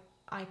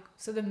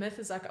 so the myth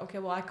is like, okay,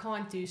 well, I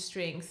can't do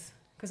strength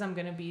because I'm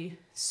going to be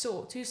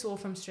too sore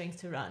from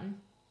strength to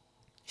run.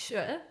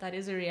 Sure, that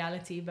is a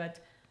reality, but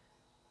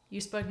you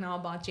spoke now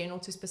about general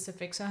to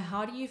specific. So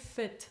how do you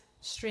fit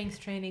strength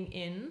training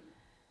in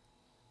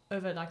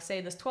over, like, say,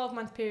 this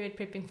 12-month period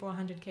prepping for a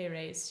 100K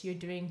race? You're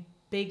doing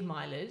big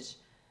mileage.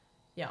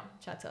 Yeah,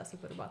 chat to us a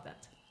bit about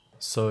that.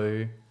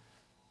 So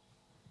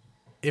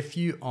if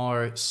you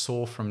are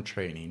sore from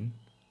training,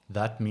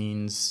 that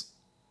means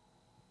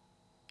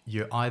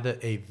you're either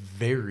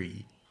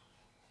very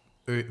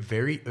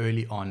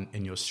early on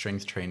in your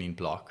strength training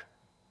block.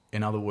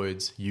 In other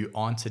words, you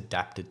aren't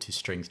adapted to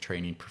strength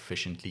training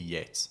proficiently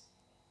yet.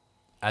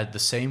 At the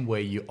same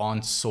way you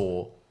aren't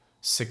sore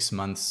 6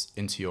 months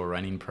into your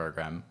running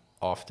program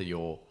after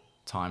your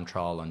time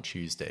trial on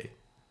Tuesday.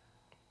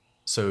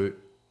 So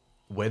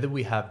whether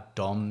we have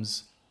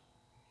DOMs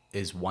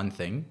is one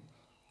thing,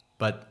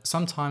 but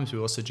sometimes we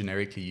also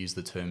generically use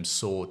the term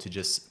sore to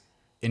just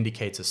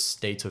indicate a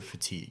state of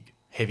fatigue,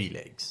 heavy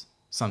legs,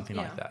 something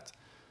like that.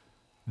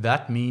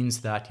 That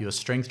means that your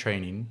strength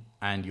training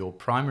and your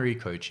primary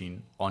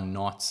coaching are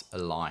not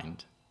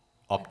aligned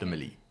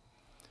optimally. Okay.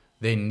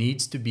 There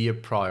needs to be a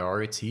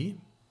priority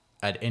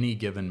at any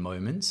given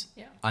moment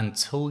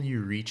until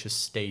you reach a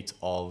state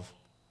of,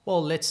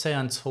 well, let's say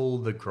until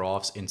the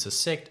graphs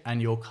intersect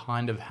and you'll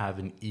kind of have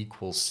an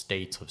equal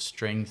state of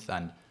strength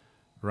and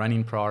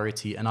running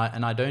priority. And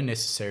I don't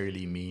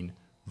necessarily mean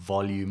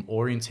volume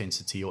or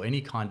intensity or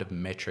any kind of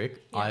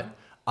metric,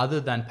 other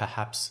than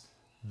perhaps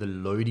the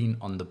loading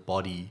on the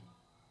body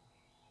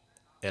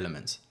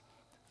element.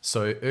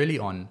 So early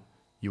on,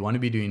 you want to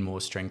be doing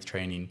more strength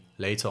training.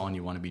 Later on,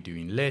 you want to be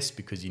doing less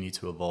because you need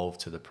to evolve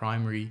to the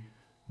primary.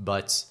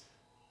 But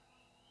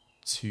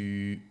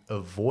to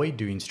avoid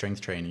doing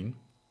strength training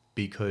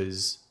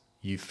because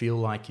you feel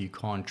like you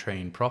can't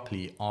train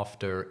properly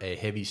after a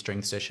heavy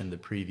strength session the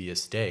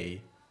previous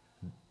day,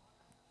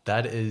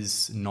 that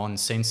is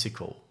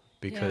nonsensical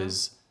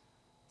because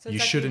so you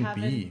like shouldn't you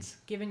be haven't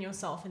given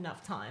yourself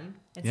enough time.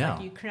 It's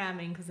like you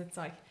cramming, because it's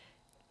like,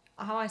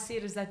 how I see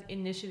it is that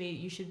initially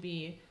you should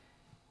be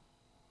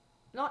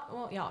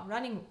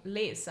running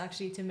less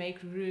actually to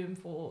make room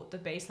for the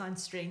baseline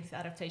strength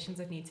adaptations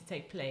that need to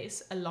take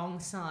place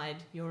alongside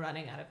your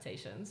running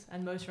adaptations.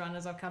 And most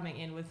runners are coming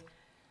in with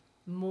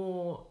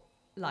more,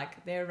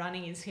 like, their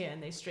running is here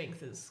and their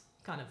strength is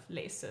kind of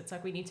less. So it's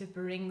like we need to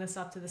bring this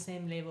up to the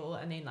same level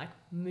and then like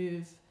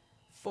move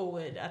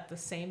forward at the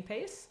same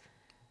pace.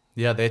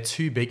 Yeah, there are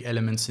two big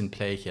elements in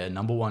play here.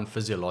 Number one,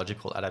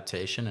 physiological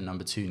adaptation, and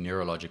number two,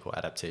 neurological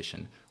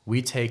adaptation.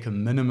 We take a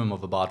minimum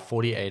of about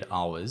 48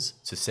 hours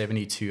to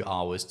 72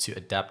 hours to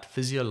adapt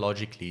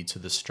physiologically to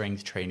the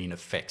strength training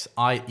effects,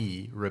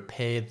 i.e.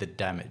 repair the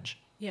damage.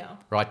 Yeah.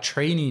 Right?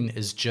 Training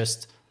is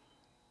just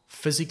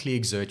physically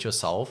exert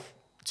yourself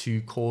to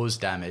cause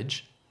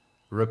damage,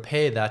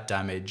 repair that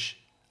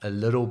damage a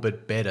little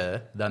bit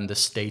better than the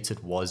state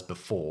it was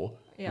before,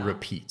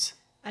 repeat.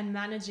 And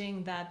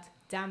managing that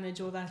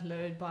damage or that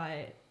load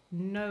by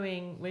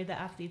knowing where the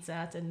athlete's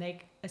at, and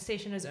a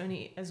session is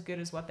only as good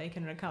as what they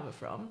can recover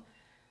from.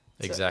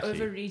 Exactly.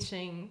 So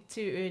overreaching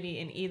too early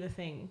in either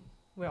thing,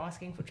 we're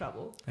asking for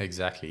trouble.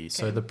 Exactly. Okay.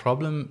 So the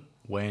problem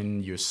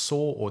when you're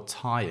sore or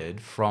tired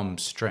from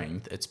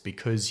strength, it's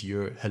because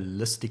you're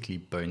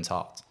holistically burnt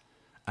out.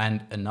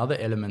 And another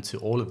element to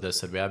all of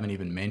this that we haven't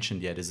even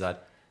mentioned yet is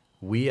that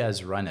we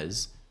as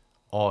runners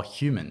are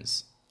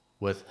humans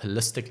with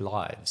holistic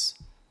lives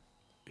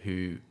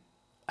who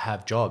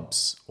have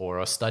jobs or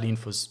are studying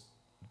for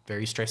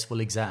very stressful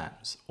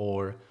exams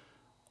or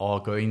are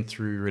going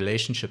through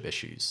relationship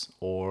issues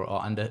or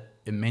are under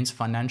immense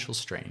financial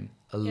strain.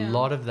 A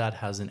lot of that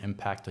has an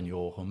impact on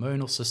your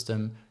hormonal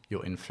system,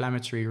 your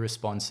inflammatory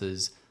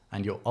responses,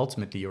 and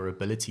ultimately your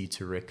ability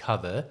to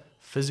recover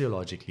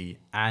physiologically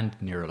and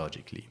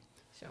neurologically.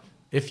 Sure.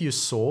 If you're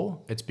sore,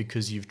 it's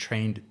because you've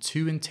trained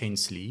too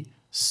intensely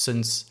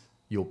since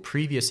your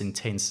previous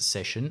intense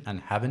session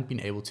and haven't been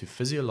able to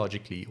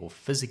physiologically or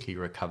physically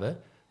recover.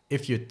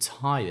 If you're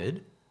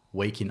tired,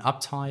 waking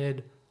up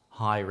tired,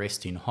 high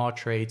resting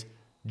heart rate,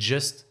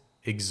 just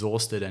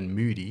exhausted and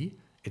moody,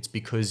 it's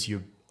because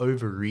you're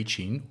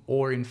overreaching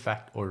or in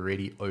fact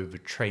already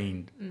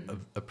overtrained,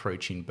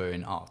 approaching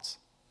burnout.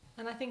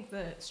 And I think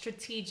the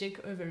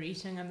strategic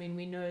overreaching, I mean,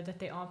 we know that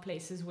there are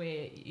places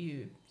where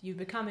you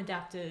become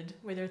adapted,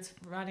 whether it's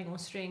running or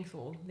strength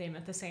or them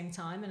at the same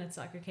time. And it's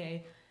like,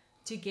 okay,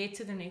 to get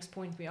to the next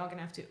point, we are going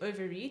to have to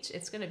overreach.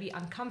 It's going to be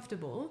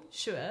uncomfortable,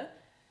 sure.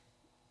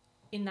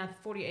 In that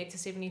 48 to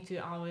 72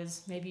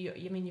 hours, maybe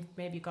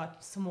you've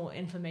got some more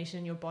inflammation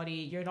in your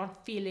body. You're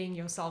not feeling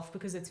yourself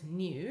because it's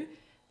new.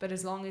 But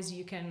as long as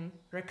you can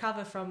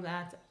recover from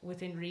that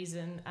within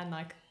reason and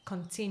like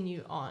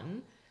continue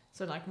on,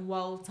 so like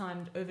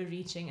well-timed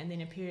overreaching and then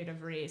a period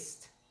of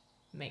rest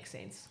makes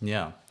sense.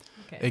 Yeah,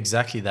 okay.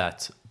 Exactly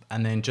that.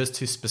 And then just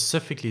to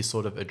specifically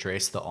sort of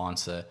address the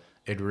answer,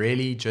 it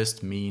really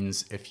just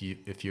means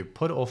if you're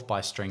put off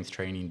by strength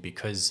training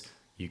because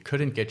you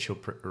couldn't get your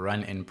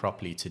run in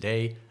properly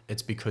today,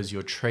 it's because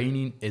your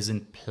training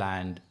isn't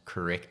planned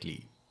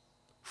correctly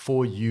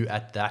for you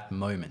at that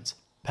moment.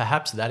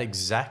 Perhaps that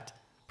exact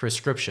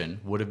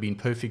prescription would have been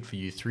perfect for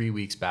you 3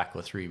 weeks back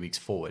or 3 weeks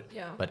forward.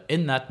 Yeah. But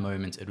in that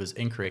moment, it was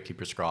incorrectly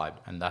prescribed,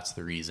 and that's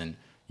the reason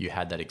you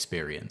had that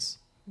experience.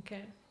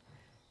 Okay.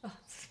 Oh,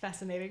 it's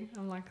fascinating.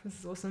 I'm like, this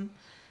is awesome.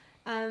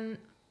 And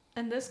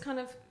this kind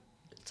of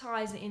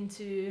ties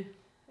into,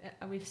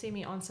 we've seen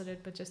me answered it,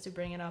 but just to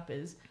bring it up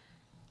is,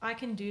 I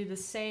can do the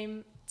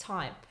same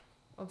type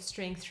of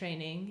strength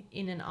training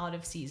in and out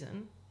of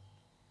season.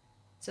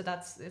 So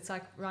it's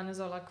like runners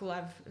are like, cool,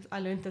 I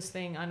learned this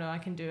thing, I know I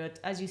can do it.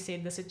 As you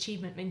said, this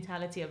achievement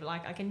mentality of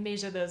like, I can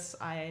measure this,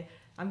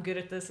 I'm good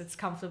at this, it's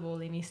comfortable,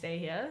 let me stay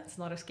here. It's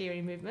not a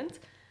scary movement.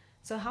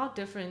 So how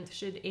different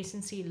should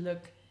S&C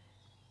look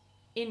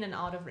in and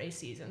out of race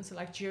season? So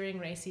like during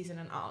race season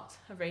and out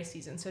of race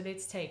season. So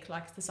let's take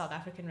like the South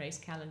African race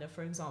calendar,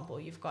 for example.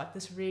 You've got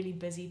this really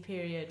busy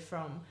period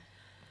from,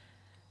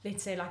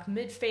 let's say like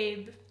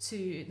mid-Feb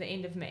to the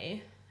end of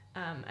May.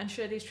 And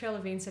sure, there's trail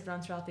events that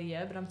run throughout the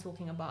year, but I'm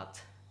talking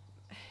about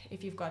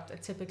if you've got a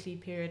typically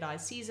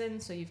periodized season,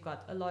 so you've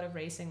got a lot of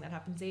racing that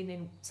happens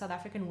then South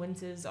African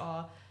winters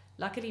are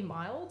luckily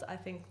mild. I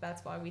think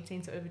that's why we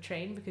tend to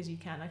overtrain, because you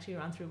can actually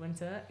run through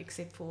winter,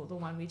 except for the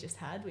one we just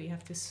had where you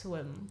have to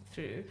swim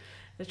through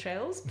the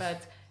trails.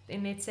 But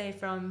then let's say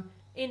from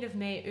end of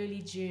May,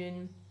 early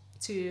June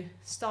to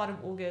start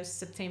of August,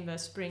 September,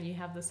 spring, you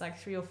have this like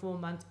 3 or 4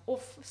 month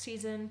off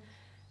season,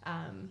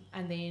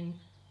 and then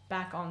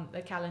back on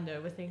the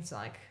calendar with things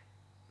like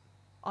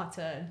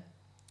Otter,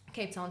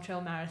 Cape Town Trail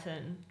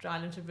Marathon,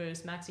 Dryland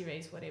Traverse, Maxi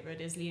Race, whatever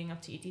it is, leading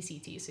up to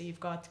ETCT. So you've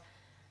got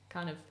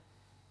kind of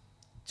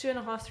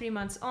 2.5, 3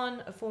 months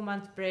on, a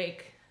 4-month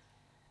break,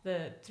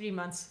 the 4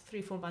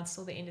 months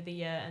till the end of the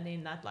year, and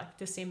then that like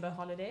December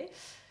holiday.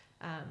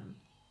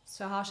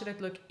 So how should it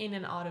look in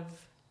and out of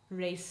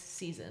race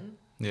season?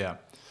 Yeah,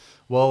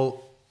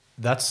 well,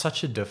 that's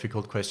such a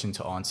difficult question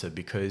to answer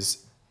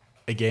because,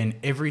 again,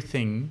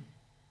 everything,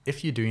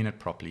 if you're doing it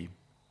properly,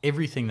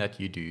 everything that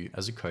you do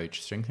as a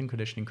coach, strength and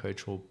conditioning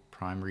coach or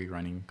primary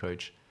running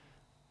coach,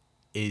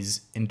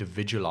 is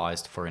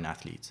individualized for an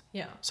athlete.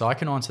 Yeah. So I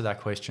can answer that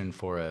question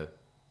for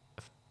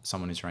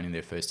someone who's running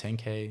their first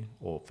 10K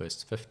or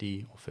first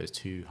 50 or first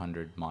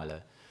 200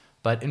 miler.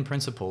 But in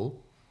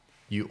principle,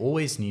 you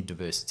always need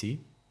diversity,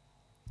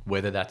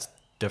 whether that's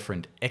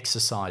different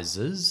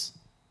exercises,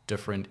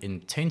 different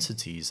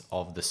intensities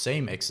of the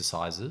same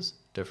exercises,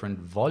 different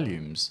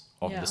volumes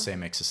of the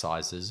same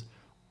exercises,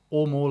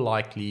 or more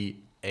likely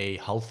a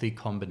healthy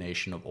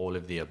combination of all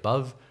of the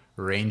above,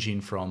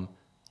 ranging from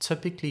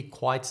typically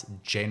quite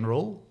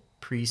general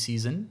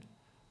preseason,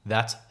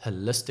 that's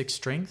holistic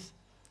strength,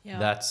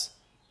 that's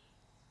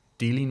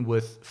dealing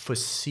with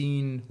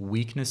foreseen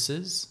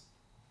weaknesses,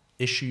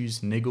 issues,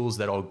 niggles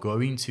that are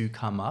going to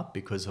come up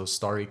because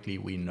historically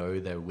we know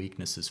they're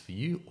weaknesses for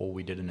you, or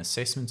we did an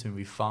assessment and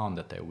we found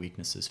that they're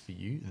weaknesses for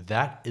you.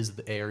 That is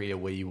the area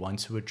where you want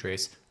to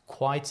address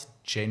quite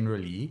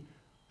generally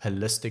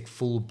holistic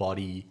full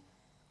body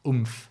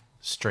oomph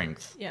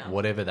strength,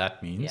 whatever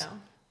that means.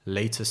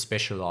 Later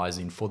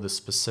specializing for the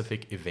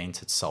specific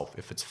event itself.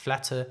 If it's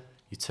flatter,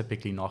 you're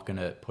typically not going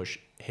to push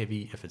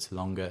heavy. If it's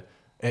longer,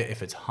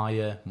 if it's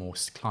higher, more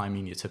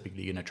climbing, you're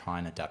typically going to try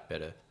and adapt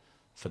better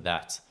for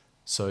that.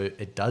 So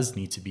it does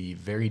need to be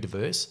very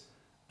diverse.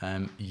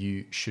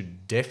 You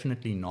should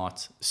definitely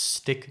not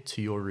stick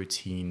to your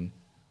routine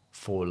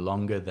for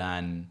longer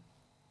than,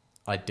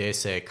 I dare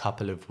say, a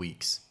couple of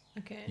weeks.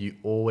 Okay. You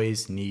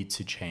always need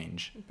to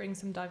change. Bring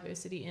some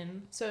diversity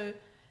in. So,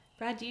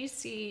 Brad, do you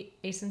see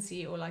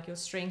S&C or like your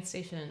strength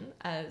session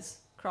as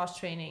cross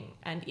training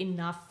and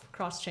enough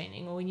cross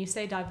training? Or when you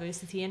say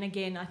diversity, and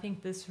again, I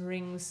think this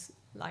rings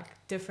like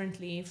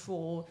differently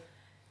for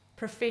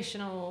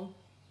professional,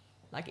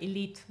 like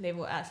elite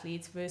level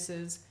athletes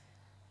versus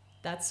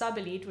that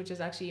sub-elite, which is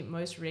actually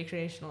most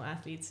recreational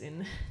athletes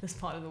in this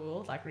part of the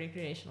world, like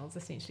recreational is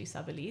essentially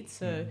sub-elite.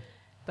 So,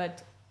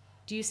 but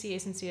do you see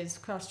S&C as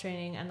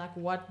cross-training, and like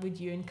what would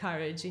you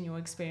encourage in your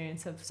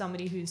experience of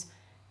somebody who's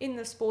in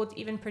the sport,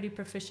 even pretty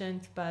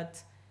proficient, but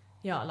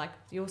yeah, like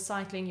your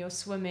cycling, your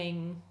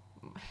swimming,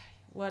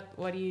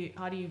 how do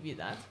you view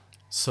that?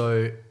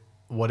 So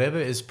whatever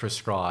is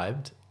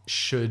prescribed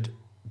should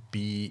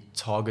be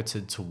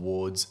targeted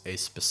towards a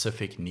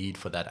specific need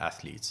for that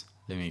athlete.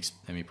 Let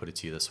me put it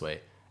to you this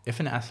way. If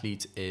an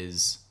athlete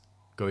is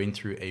going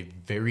through a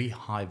very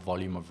high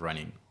volume of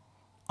running,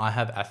 I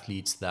have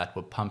athletes that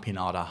were pumping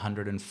out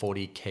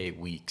 140K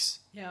weeks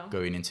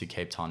going into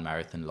Cape Town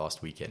Marathon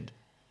last weekend.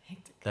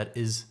 Hectic. That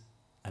is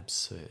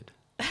absurd.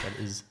 That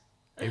is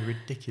a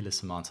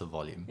ridiculous amount of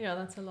volume. Yeah,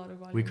 that's a lot of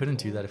volume. We couldn't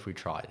do that if we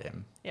tried,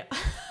 Em. Yeah.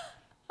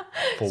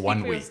 For Speak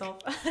 1 for week. Yourself.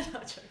 No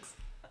jokes.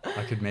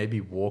 I could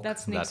maybe walk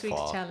That's that next week's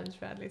far. challenge,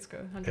 Brad. Let's go.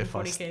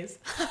 140 Ks.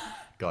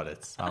 Got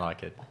it. I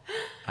like it.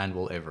 And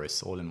we'll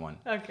Everest all in one.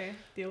 Okay,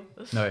 deal.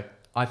 No,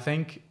 I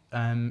think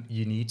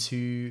you need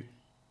to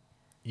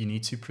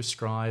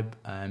prescribe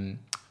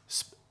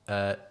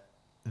the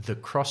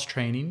cross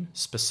training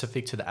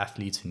specific to the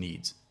athlete's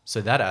needs.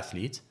 So that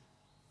athlete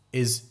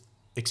is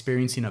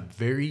experiencing a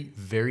very,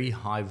 very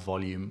high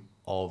volume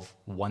of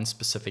one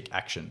specific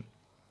action.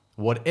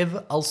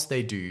 Whatever else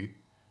they do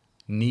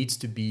needs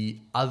to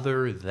be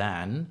other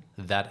than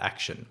that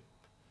action,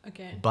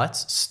 Okay. but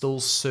still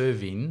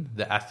serving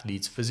the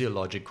athlete's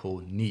physiological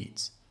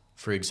needs.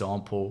 For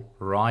example,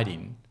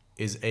 riding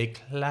is a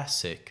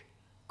classic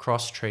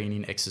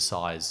cross-training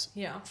exercise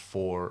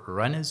for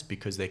runners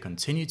because they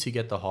continue to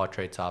get the heart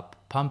rate up,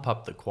 pump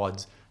up the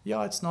quads.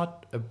 Yeah, it's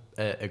not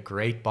a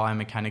great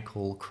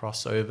biomechanical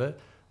crossover,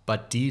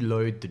 but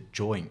deload the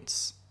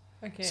joints.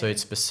 Okay. So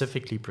it's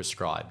specifically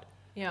prescribed.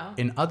 Yeah.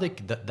 In other,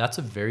 that's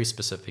a very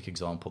specific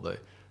example though.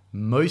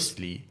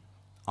 Mostly,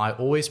 I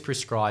always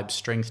prescribe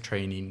strength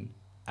training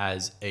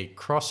as a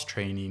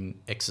cross-training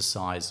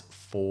exercise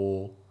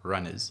for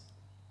runners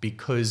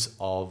because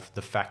of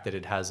the fact that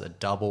it has a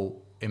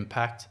double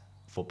impact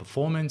for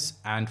performance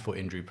and for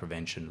injury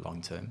prevention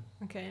long term.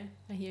 Okay,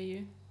 I hear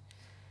you.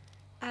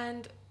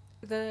 And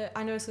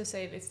I know, so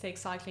say let's take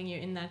cycling, you're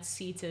in that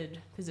seated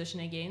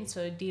position again,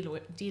 so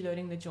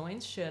deloading the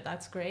joints, sure,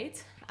 that's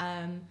great.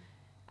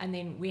 And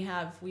then we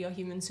are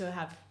humans who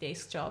have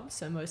desk jobs,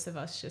 so most of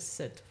us just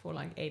sit for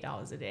like 8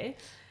 hours a day.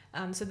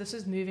 So this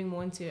is moving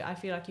more into, I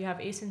feel like you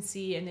have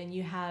S&C, and then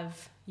you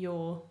have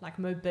your like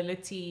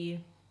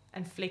mobility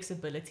and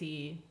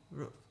flexibility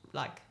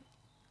like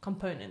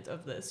component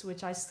of this,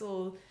 which I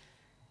still,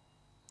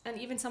 and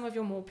even some of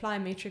your more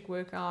plyometric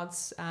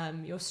workouts,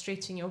 your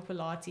stretching, your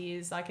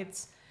Pilates, like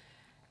it's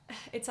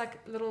like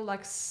little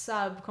like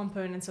sub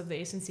components of the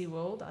S&C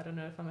world. I don't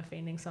know if I'm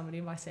offending somebody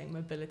by saying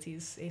mobility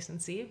is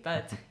S&C,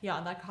 but yeah,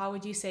 like how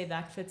would you say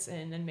that fits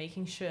in and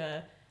making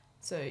sure,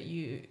 so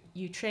you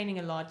training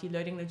a lot, you're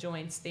loading the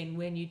joints, then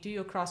when you do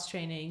your cross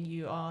training,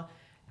 you are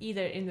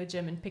either in the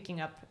gym and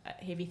picking up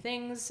heavy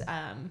things,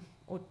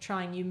 or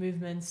trying new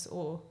movements,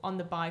 or on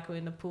the bike or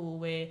in the pool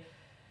where,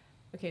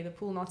 okay, the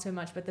pool not so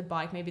much, but the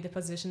bike, maybe the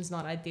position's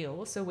not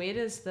ideal. So where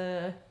does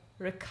the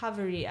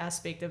recovery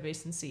aspect of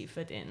S&C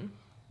fit in?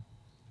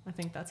 I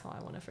think that's how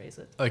I want to phrase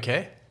it.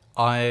 Okay.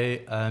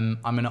 I'm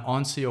going to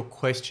answer your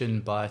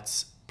question,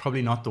 but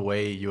probably not the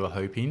way you were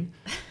hoping.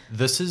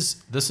 This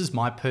is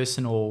my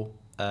personal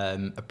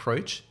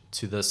approach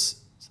to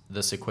this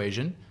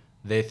equation.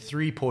 There are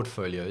 3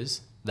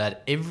 portfolios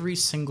that every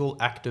single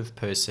active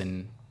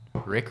person,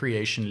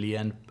 recreationally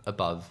and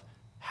above,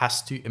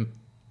 has to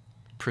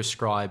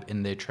prescribe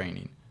in their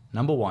training.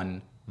 Number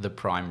 1, the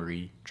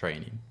primary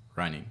training,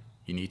 running.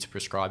 You need to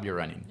prescribe your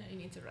running. Yeah, you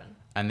need to run.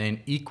 And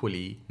then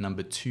equally,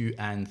 number 2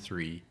 and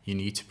 3, you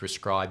need to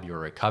prescribe your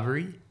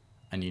recovery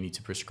and you need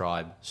to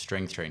prescribe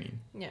strength training.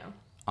 Yeah.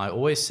 I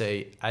always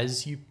say,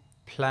 as you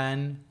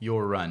plan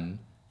your run,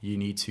 you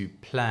need to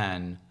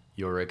plan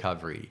your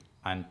recovery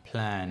and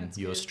plan That's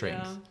your good,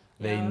 strength. yeah.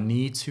 They Yeah.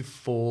 need to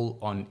fall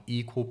on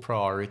equal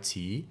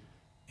priority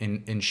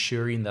in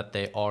ensuring that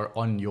they are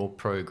on your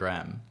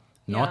program.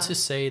 Not Yeah. to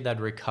say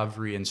that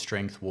recovery and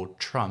strength will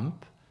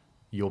trump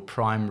your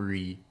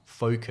primary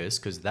focus,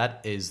 because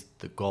that is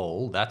the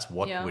goal. That's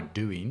what Yeah. we're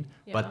doing.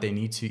 Yeah. But they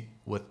need to,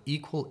 with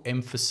equal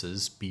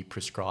emphasis, be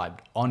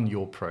prescribed on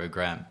your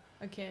program.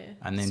 Okay.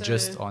 And then So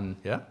just on,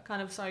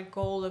 kind of, sorry,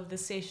 goal of the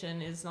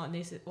session is not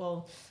necessarily,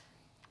 well,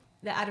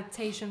 the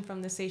adaptation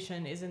from the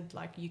session isn't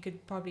like, you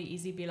could probably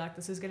easily be like,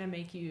 this is going to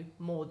make you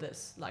more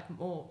this, like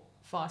more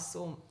fast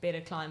or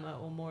better climber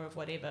or more of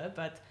whatever.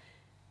 But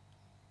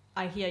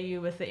I hear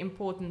you with the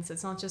importance.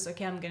 It's not just,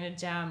 okay, I'm going to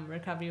jam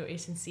recovery or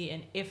S&C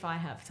and if I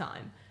have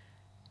time.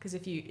 Because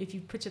if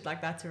you pitch it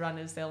like that to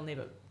runners, they'll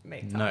never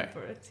make time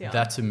for it. Yeah.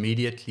 That's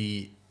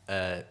immediately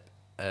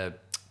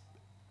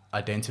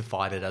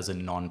identified it as a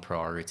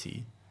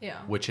non-priority,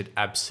 which it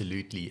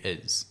absolutely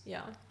is.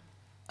 Yeah.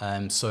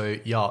 So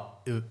yeah,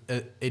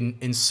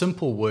 in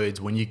simple words,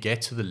 when you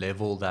get to the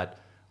level that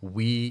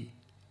we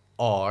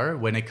are,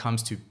 when it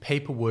comes to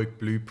paperwork,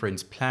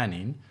 blueprints,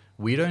 planning,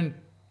 we don't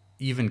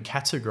even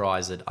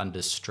categorize it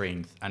under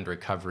strength and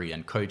recovery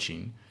and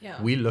coaching.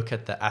 Yeah. We look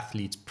at the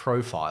athlete's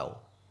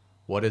profile.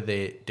 What are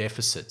their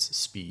deficits?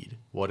 Speed.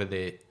 What are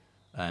their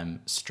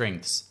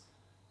strengths?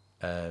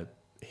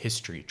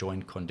 History,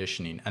 joint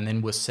conditioning. And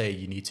then we'll say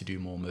you need to do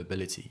more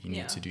mobility. You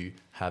need to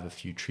have a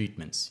few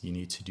treatments. You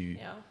need to do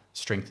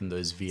strengthen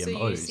those VMOs.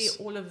 So you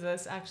see all of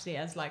this actually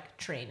as like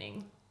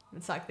training.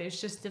 It's like there's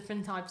just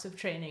different types of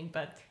training,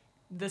 but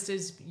this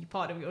is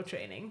part of your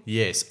training.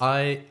 Yes,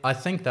 I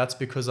think that's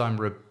because I'm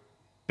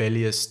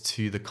rebellious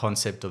to the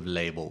concept of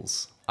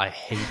labels. I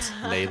hate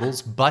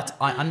labels, but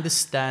I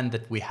understand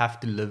that we have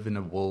to live in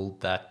a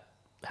world that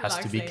has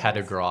to be labels.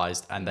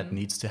 Categorized and that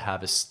needs to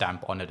have a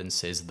stamp on it and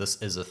says this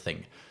is a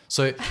thing.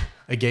 So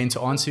again,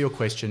 to answer your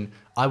question,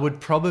 I would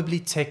probably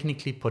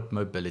technically put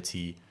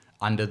mobility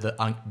under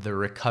the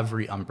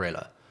recovery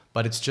umbrella,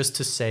 but it's just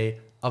to say,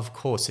 of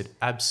course, it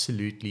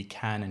absolutely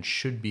can and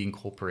should be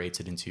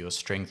incorporated into your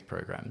strength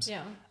programs.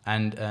 Yeah.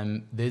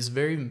 And there's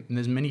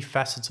many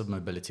facets of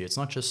mobility. It's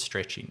not just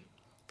stretching.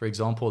 For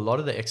example, a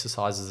lot of the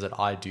exercises that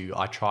I do,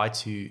 I try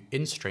to,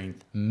 in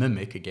strength,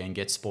 mimic, again,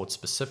 get sport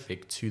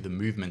specific to the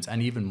movement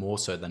and even more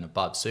so than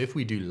above. So if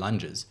we do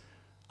lunges,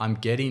 I'm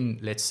getting,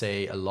 let's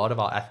say, a lot of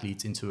our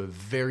athletes into a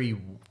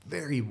very,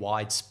 very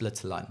wide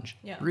split lunge.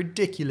 Yeah.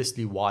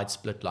 Ridiculously wide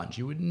split lunge.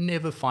 You would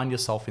never find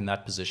yourself in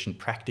that position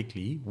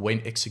practically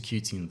when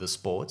executing the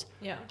sport.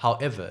 Yeah.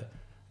 However,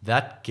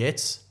 that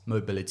gets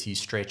mobility,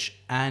 stretch,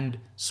 and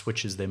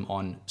switches them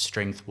on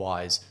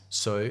strength-wise.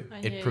 So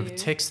it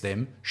protects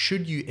them.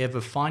 Should you ever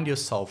find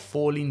yourself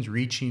falling,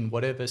 reaching,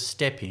 whatever,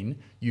 stepping,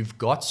 you've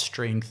got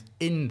strength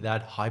in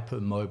that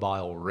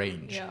hypermobile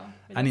range. Yeah.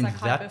 And it's in like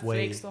that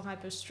way, hyper-flexed or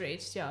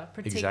hyper-stretched. Yeah.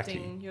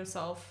 Protecting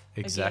yourself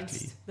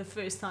against the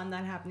first time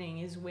that happening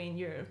is when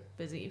you're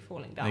busy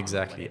falling down.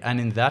 Exactly. And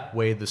in that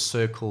way, the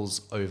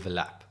circles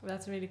overlap.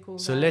 That's really cool.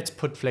 So let's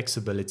put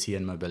flexibility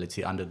and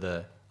mobility under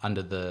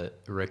the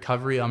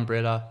recovery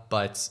umbrella,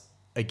 but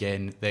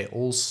again, they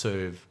all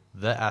serve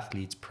the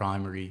athlete's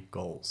primary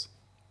goals.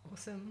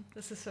 Awesome.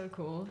 This is so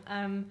cool.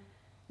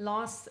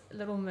 Last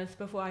little myth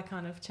before I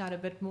kind of chat a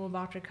bit more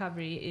about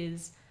recovery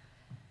is,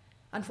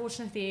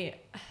 unfortunately,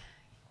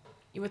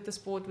 with the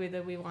sport,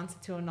 whether we wanted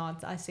to or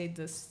not, I said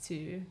this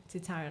to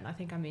Taryn. I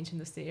think I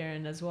mentioned this to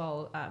Erin as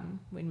well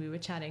when we were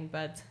chatting,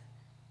 but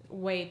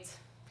weight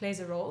plays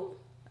a role.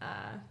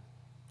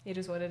 It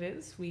is what it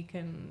is. We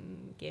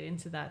can get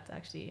into that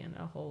actually in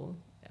a whole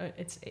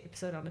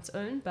episode on its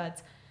own.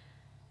 But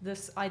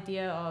this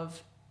idea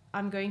of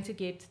I'm going to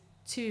get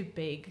too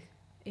big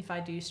if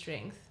I do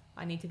strength.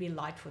 I need to be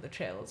light for the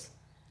trails.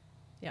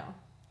 Yeah.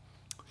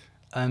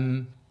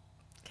 Can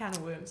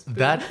of worms. Boom.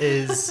 That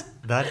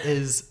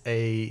is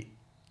a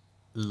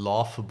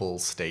laughable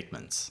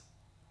statement.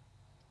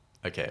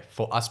 Okay,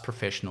 for us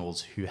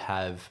professionals who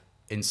have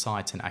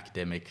insight and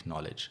academic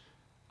knowledge.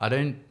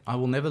 I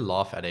will never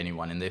laugh at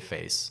anyone in their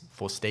face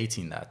for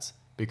stating that,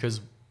 because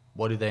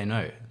what do they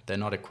know? They're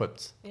not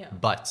equipped. Yeah.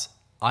 But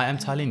I am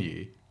telling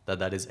you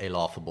that is a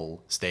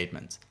laughable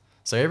statement.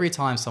 So every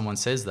time someone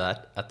says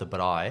that at the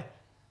braai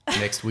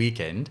next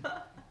weekend,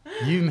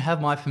 you have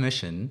my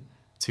permission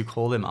to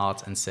call them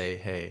out and say,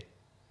 hey,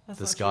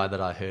 this guy that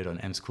I heard on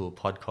M's Cool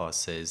podcast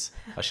says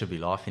I should be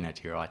laughing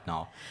at you right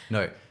now.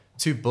 No,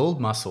 to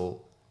build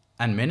muscle.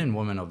 And men and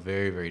women are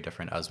very, very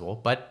different as well.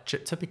 But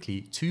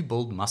typically, to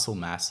build muscle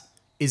mass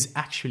is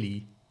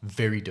actually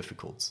very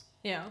difficult.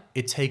 Yeah.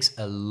 It takes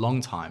a long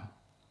time.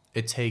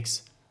 It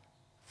takes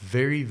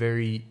very,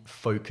 very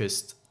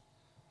focused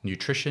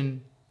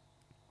nutrition,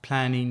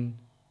 planning,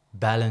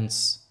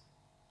 balance,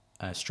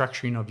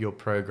 structuring of your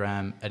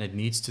program. And it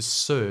needs to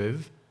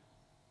serve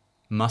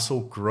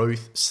muscle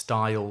growth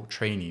style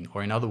training,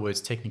 or in other words,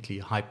 technically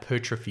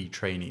hypertrophy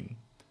training.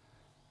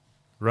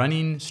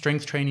 Running,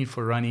 strength training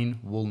for running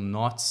will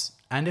not,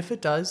 and if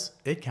it does,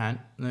 it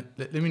can.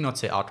 Let me not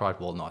say outright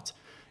will not.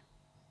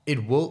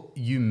 It will,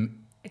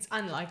 it's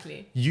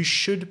unlikely. You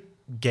should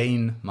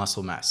gain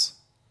muscle mass,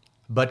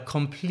 but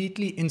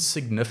completely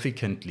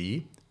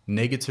insignificantly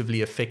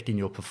negatively affecting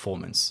your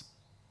performance.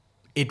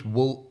 It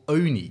will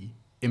only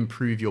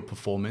improve your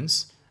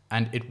performance,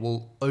 and it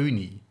will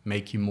only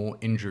make you more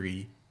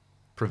injury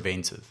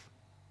preventative.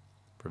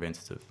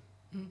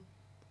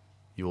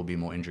 You will be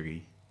more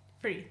injury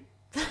free.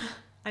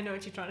 I know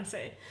what you're trying to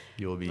say.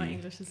 You'll be. My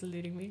English is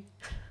eluding me.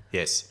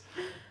 Yes.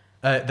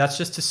 That's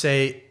just to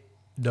say,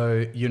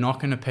 though, you're not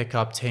going to pick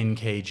up 10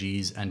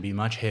 kgs and be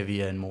much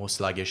heavier and more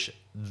sluggish.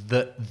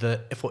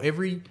 For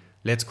every,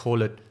 let's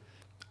call it,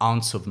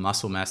 ounce of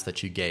muscle mass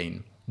that you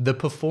gain, the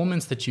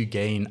performance that you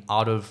gain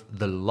out of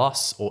the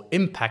loss or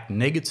impact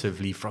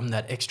negatively from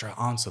that extra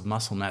ounce of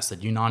muscle mass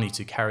that you now need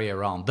to carry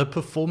around, the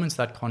performance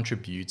that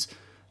contributes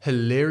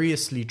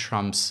hilariously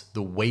trumps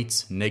the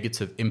weight's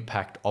negative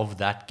impact of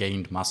that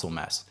gained muscle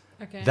mass.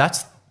 Okay.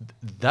 That's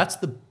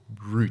the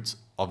root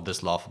of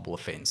this laughable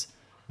offense.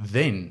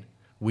 Then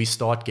we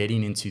start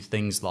getting into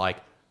things like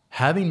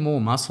having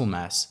more muscle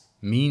mass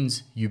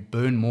means you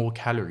burn more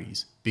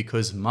calories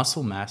because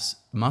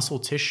muscle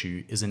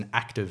tissue is an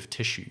active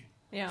tissue.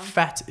 Yeah.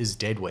 Fat is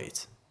dead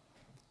weight.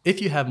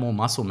 If you have more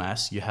muscle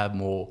mass, you have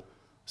more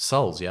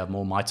cells, you have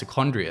more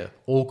mitochondria,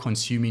 all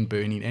consuming,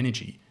 burning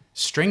energy.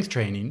 Strength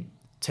training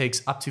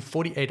takes up to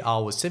 48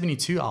 hours,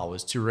 72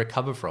 hours to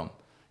recover from.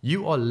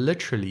 You are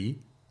literally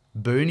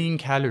burning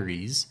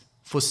calories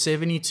for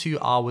 72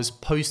 hours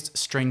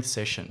post-strength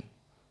session,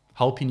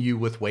 helping you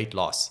with weight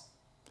loss.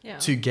 Yeah.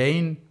 To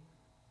gain,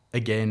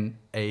 again,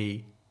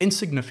 a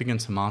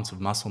insignificant amount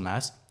of muscle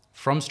mass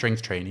from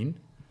strength training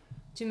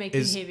to make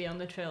you heavy on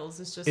the trails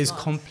is not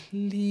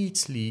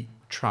completely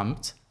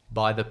trumped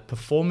by the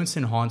performance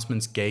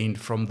enhancements gained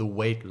from the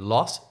weight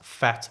loss,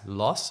 fat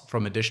loss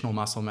from additional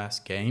muscle mass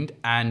gained,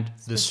 and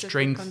the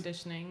strength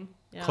conditioning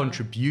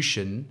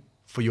contribution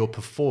for your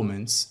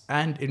performance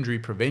and injury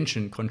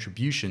prevention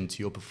contribution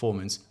to your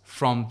performance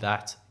from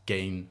that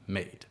gain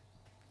made.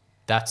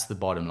 That's the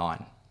bottom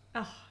line.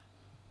 Oh,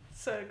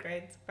 so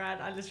great, Brad.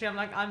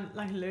 I'm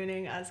like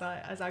learning as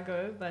I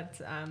go, but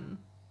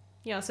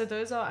so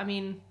those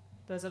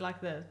are like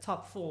the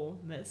top 4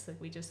 myths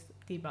that we just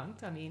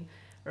debunked. I mean,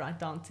 right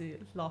down to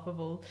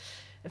laughable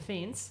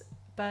offense.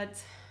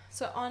 But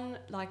so on,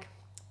 like,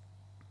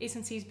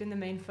 S&C has been the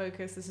main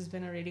focus. This has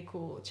been a really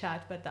cool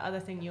chat. But the other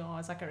thing you are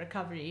is like a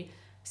recovery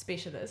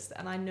specialist.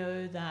 And I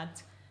know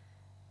that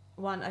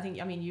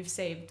you've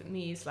saved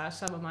me /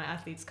 some of my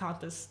athletes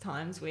countless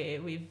times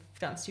where we've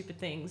done stupid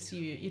things.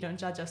 You don't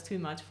judge us too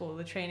much for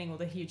the training or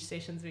the huge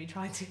sessions we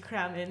try to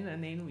cram in,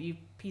 and then we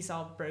piece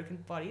our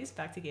broken bodies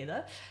back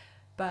together.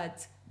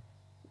 But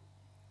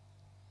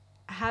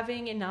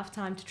having enough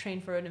time to train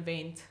for an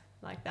event,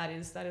 like that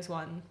is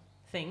one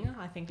thing.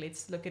 I think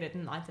let's look at it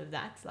in light of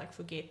that. Like,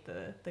 forget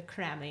the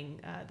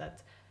cramming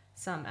that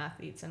some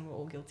athletes, and we're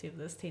all guilty of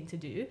this, tend to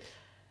do.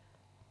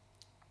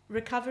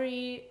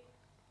 Recovery,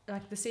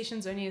 like, the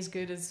session's only as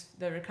good as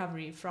the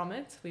recovery from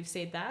it. We've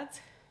said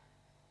that.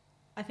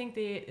 I think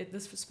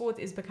this sport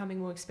is becoming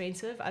more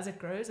expensive as it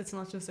grows. It's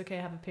not just, okay,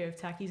 have a pair of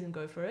tackies and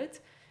go for it.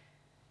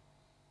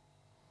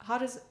 How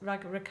does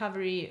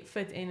recovery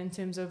fit in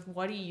terms of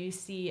what do you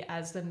see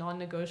as the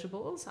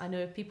non-negotiables? I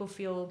know people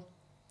feel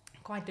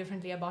quite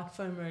differently about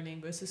foam rolling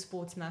versus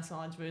sports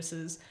massage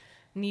versus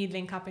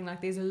needling cupping.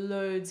 Like, there's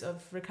loads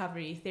of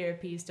recovery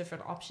therapies,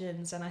 different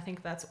options, and I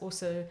think that's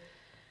also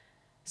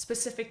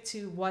specific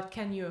to what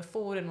can you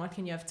afford and what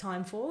can you have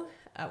time for,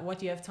 what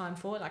do you have time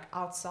for, like,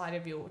 outside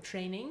of your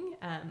training.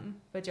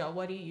 But yeah,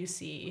 what do you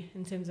see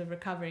in terms of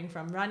recovering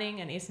from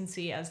running and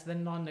S&C as the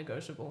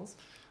non-negotiables?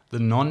 The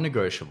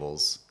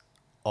non-negotiables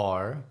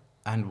are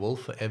and will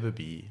forever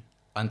be,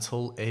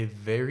 until a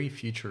very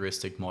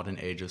futuristic modern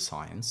age of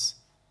science,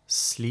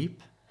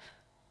 sleep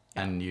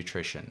and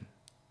nutrition.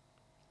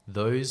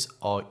 Those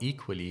are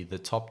equally the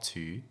top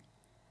 2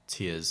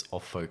 tiers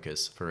of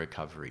focus for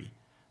recovery.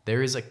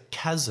 There is a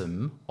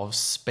chasm of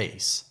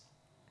space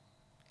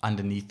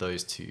underneath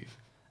those 2.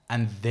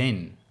 And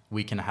then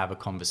we can have a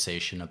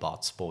conversation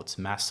about sports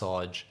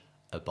massage,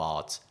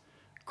 about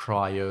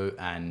cryo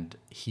and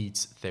heat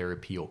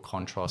therapy or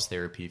contrast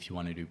therapy if you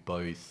want to do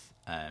both,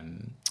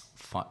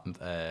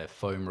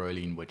 foam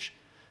rolling, which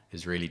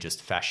is really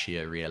just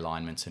fascia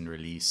realignment and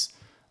release,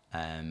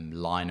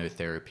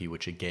 linotherapy,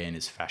 which again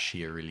is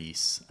fascia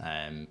release,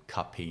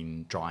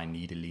 cupping, dry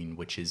needling,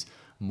 which is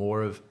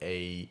more of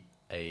a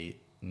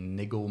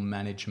niggle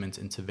management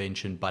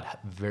intervention, but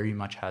very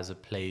much has a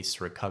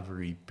place.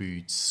 Recovery,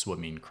 boots,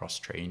 swimming, cross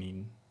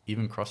training,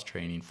 even cross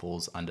training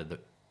falls under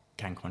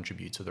can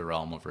contribute to the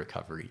realm of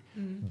recovery.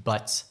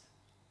 But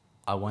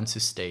I want to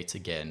state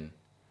again,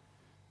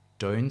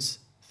 don't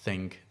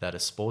think that a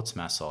sports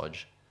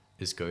massage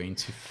is going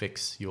to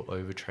fix your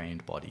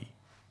overtrained body.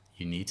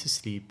 You need to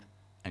sleep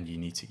and you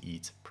need to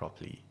eat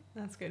properly.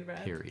 That's good,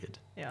 Brad. Period.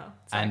 Yeah.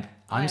 And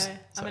I'm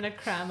going to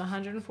cram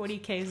 140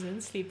 Ks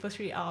in, sleep for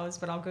 3 hours,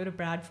 but I'll go to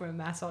Brad for a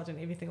massage and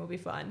everything will be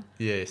fine.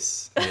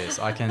 Yes.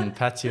 I can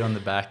pat you on the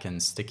back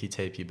and sticky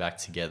tape you back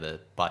together,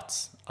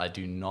 but I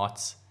do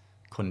not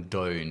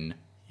condone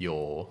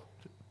your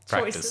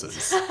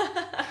practices.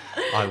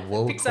 I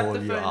will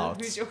call you out.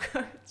 Who's your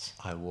coach?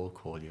 I will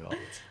call you out.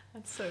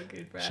 That's so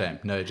good, Brad. Shame.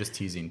 No, just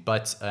teasing.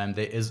 But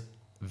there is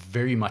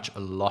very much a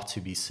lot to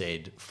be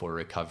said for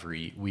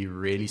recovery. We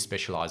really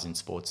specialize in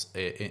sports,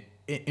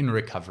 in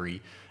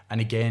recovery.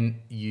 And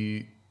again,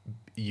 you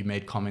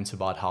made comments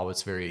about how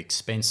it's very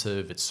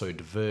expensive. It's so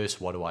diverse.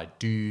 What do I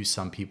do?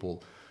 Some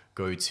people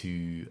go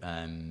to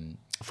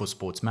for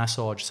sports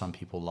massage. Some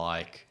people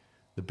like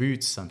the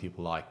boots. Some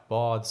people like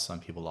baths.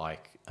 Some people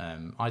like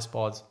ice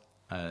baths,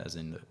 as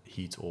in the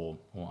heat or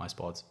ice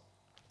baths.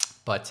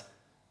 But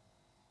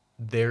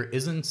there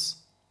isn't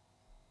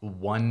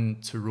one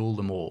to rule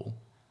them all.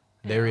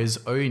 There is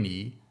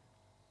only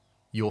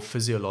your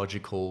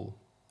physiological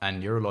and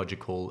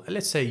neurological,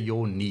 let's say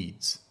your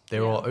needs.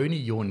 There are only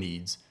your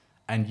needs,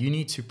 and you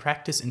need to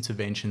practice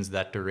interventions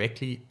that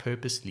directly,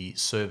 purposely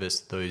service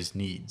those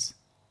needs.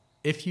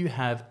 If you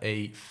have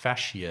a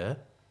fascia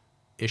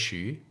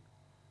issue,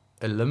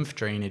 a lymph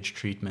drainage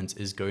treatment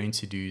is going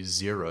to do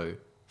 0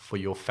 for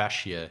your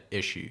fascia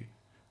issue.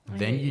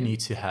 Then you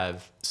need to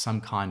have some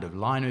kind of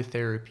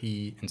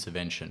linotherapy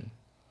intervention.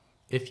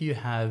 If you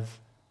have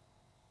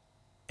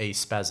a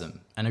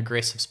spasm, an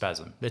aggressive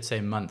spasm, let's say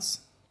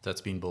months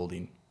that's been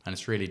building, and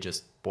it's really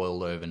just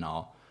boiled over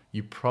now,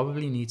 you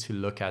probably need to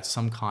look at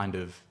some kind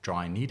of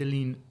dry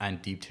needling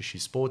and deep tissue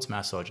sports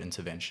massage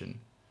intervention.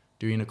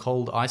 Doing a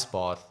cold ice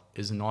bath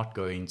is not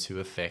going to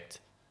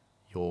affect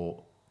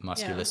your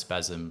muscular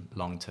spasm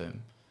long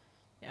term.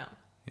 Yeah.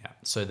 Yeah.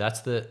 So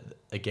that's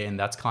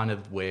that's kind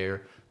of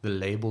where the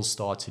labels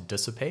start to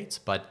dissipate,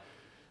 but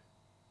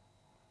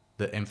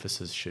the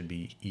emphasis should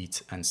be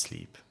eat and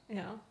sleep.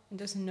 Yeah. And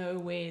just know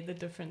where the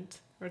different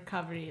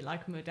recovery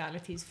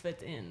modalities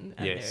fit in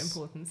and their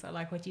importance. I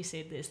like what you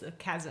said, there's the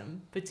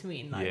chasm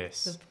between the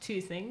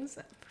two things,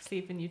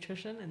 sleep and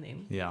nutrition, and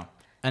then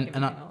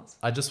and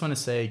I just want to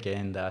say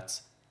again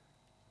that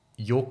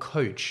your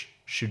coach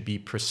should be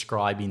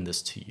prescribing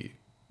this to you.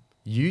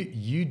 You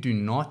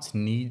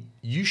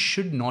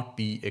should not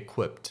be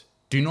equipped,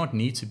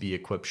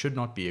 should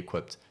not be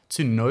equipped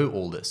to know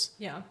all this.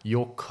 Yeah.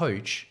 Your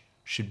coach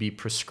should be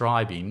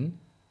prescribing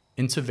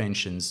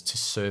interventions to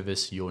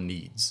service your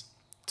needs.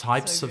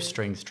 Types of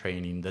strength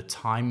training, the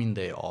timing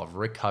thereof,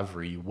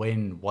 recovery,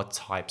 when, what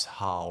types,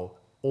 how,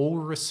 all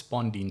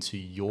responding to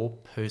your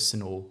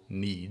personal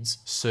needs,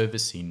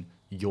 servicing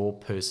your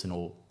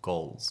personal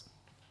goals.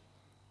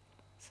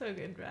 So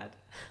good, Brad.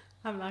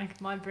 I'm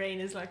my brain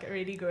is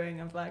already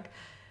going. I'm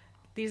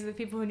these are the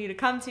people who need to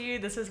come to you.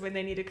 This is when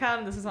they need to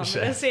come. This is how I'm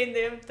going to send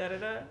them.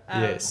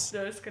 Yes.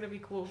 So it's going to be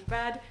cool.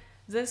 Brad,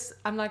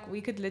 we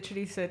could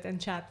literally sit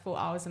and chat for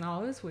hours and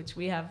hours, which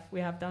we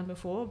have done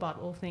before, about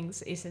all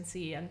things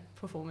S&C and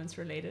performance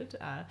related.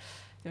 The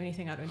only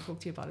thing I don't talk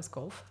to you about is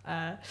golf.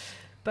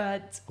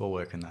 But we'll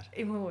work on that.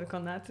 We'll work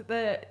on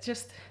that.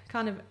 Just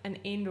kind of an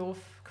end off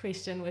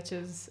question, which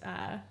is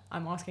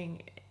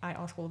I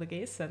ask all the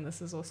guests, and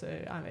this is also,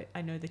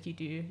 I know that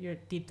you're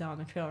deep down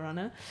a trail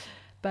runner,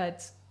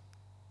 but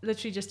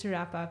literally just to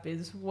wrap up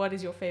is, what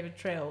is your favorite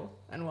trail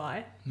and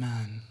why?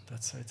 Man,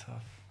 that's so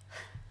tough.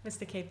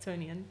 Mr. Cape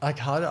Tonian. I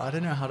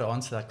don't know how to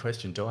answer that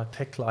question. Do I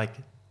pick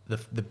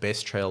the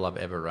best trail I've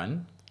ever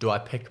run? Do I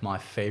pick my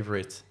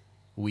favorite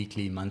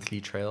weekly, monthly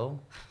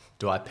trail?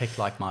 Do I pick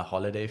my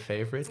holiday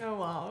favorite? Oh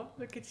wow,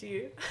 look at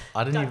you.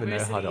 I don't even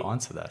know how to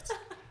answer that.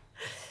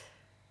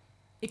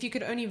 If you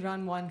could only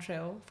run one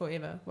trail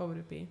forever, what would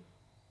it be?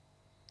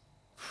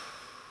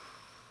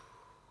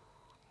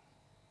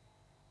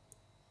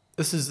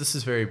 This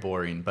is very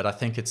boring, but I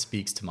think it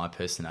speaks to my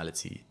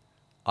personality.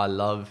 I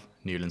love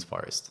Newlands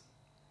Forest.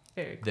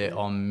 Very cool. There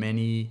are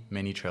many,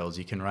 many trails.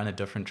 You can run a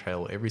different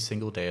trail every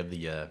single day of the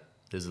year.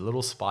 There's a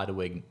little spider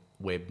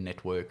web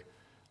network.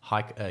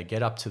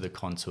 Get up to the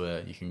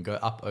contour. You can go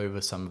up over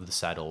some of the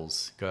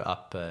saddles, go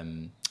up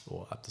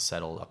or up the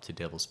saddle up to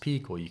Devil's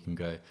Peak, or you can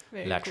go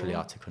laterally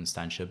out to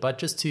Constantia. But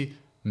just to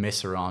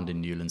mess around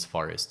in Newlands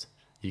Forest,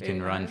 you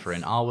can run for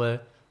an hour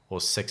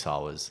or 6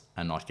 hours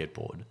and not get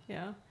bored.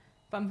 Yeah.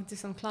 Bump into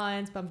some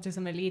clients, bump into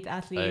some elite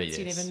athletes.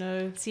 You never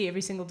know. See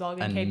every single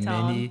dog in Cape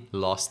Town. And many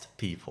lost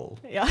people.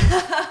 Yeah.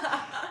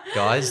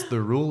 Guys,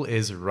 the rule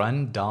is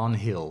run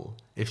downhill.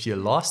 If you're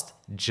lost,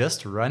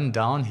 just run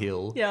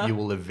downhill. Yeah. You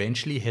will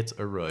eventually hit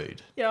a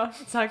road. Yeah.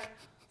 It's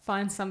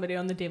find somebody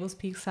on the Devil's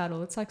Peak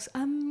saddle. It's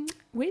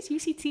where's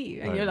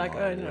UCT? And you're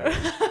oh no.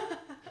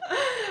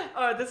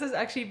 Oh, this is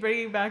actually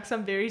bringing back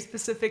some very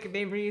specific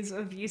memories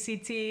of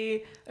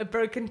UCT, a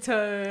broken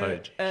toe.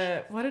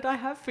 What did I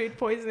have? Food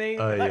poisoning.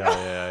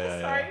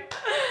 Sorry.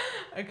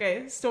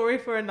 Okay, story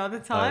for another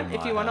time.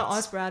 If you want to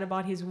ask Brad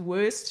about his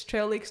worst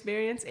trail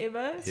experience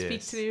ever,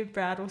 speak to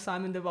Brad or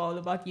Simon Deval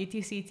about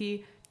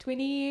UTCT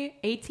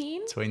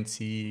 2018?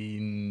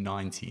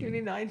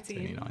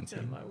 2019. Oh,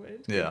 my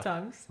word. Yeah. Good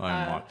times. Oh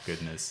my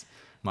goodness.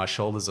 My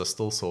shoulders are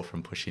still sore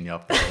from pushing you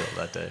up the hill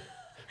that day.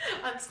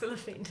 I'm still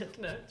offended.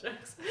 No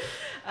jokes.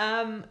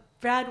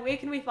 Brad, where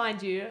can we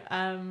find you?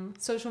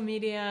 Social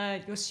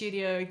media, your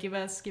studio. Give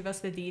us the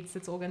deets.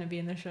 It's all going to be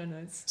in the show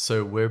notes.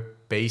 So we're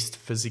based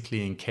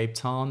physically in Cape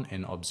Town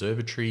in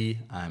Observatory,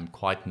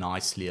 quite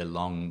nicely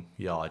along.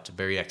 Yeah, it's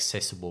very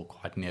accessible,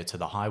 quite near to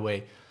the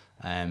highway.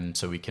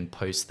 So we can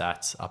post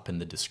that up in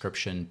the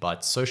description.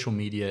 But social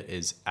media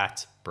is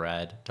at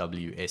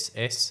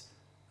BradWSS.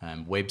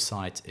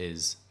 Website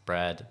is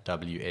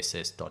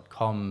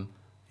bradwss.com.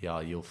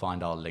 Yeah, you'll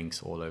find our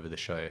links all over the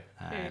show.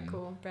 Very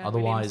cool. Brad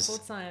otherwise,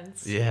 Sports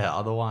Science. Yeah.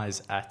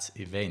 Otherwise, at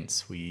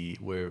events,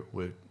 we're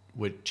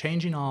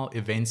changing our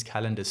events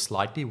calendar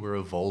slightly. We're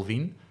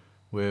evolving.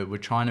 We're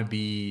trying to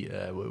be.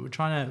 We're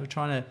trying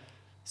to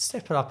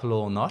step it up a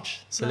little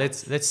notch. So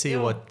let's see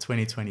what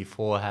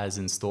 2024 has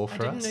in store for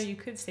us. I didn't know you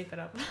could step it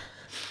up.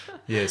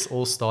 Yes,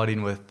 all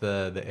starting with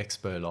the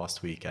expo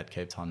last week at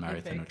Cape Town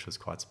Marathon, which was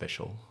quite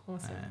special.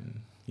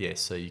 Awesome.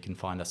 So you can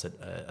find us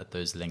at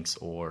those links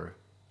or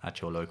at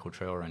your local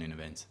trail running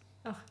events.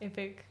 Oh,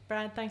 epic.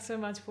 Brad, thanks so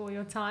much for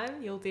your time.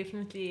 You'll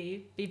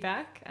definitely be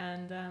back.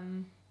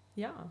 And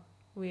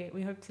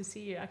we hope to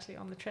see you actually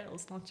on the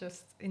trails, not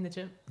just in the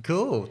gym.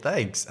 Cool.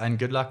 Thanks. And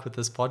good luck with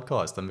this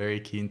podcast. I'm very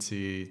keen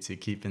to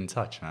keep in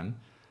touch, man.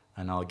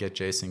 And I'll get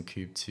Jason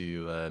Coop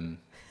to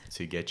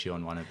get you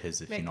on one of his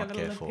if you're not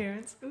careful.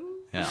 Appearance. Ooh.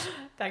 Yeah.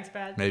 Thanks,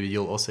 Brad. Maybe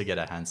you'll also get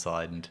a hand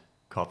signed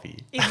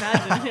copy.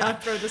 Imagine, I'll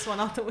throw this one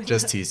out the window.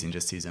 Just teasing.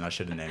 I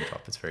shouldn't name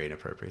drop. It's very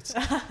inappropriate.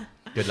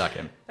 Good luck,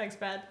 Em. Thanks,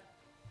 Brad.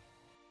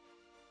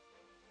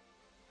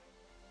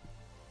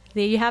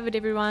 There you have it,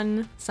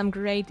 everyone. Some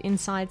great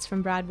insights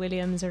from Brad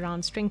Williams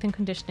around strength and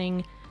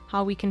conditioning,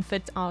 how we can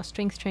fit our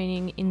strength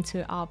training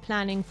into our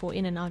planning for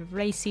in and out of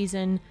race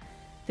season,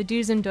 the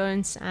do's and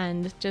don'ts,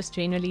 and just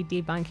generally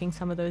debunking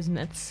some of those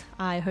myths.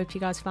 I hope you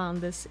guys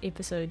found this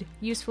episode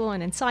useful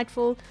and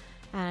insightful,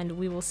 and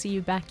we will see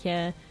you back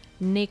here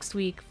next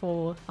week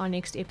for our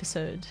next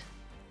episode.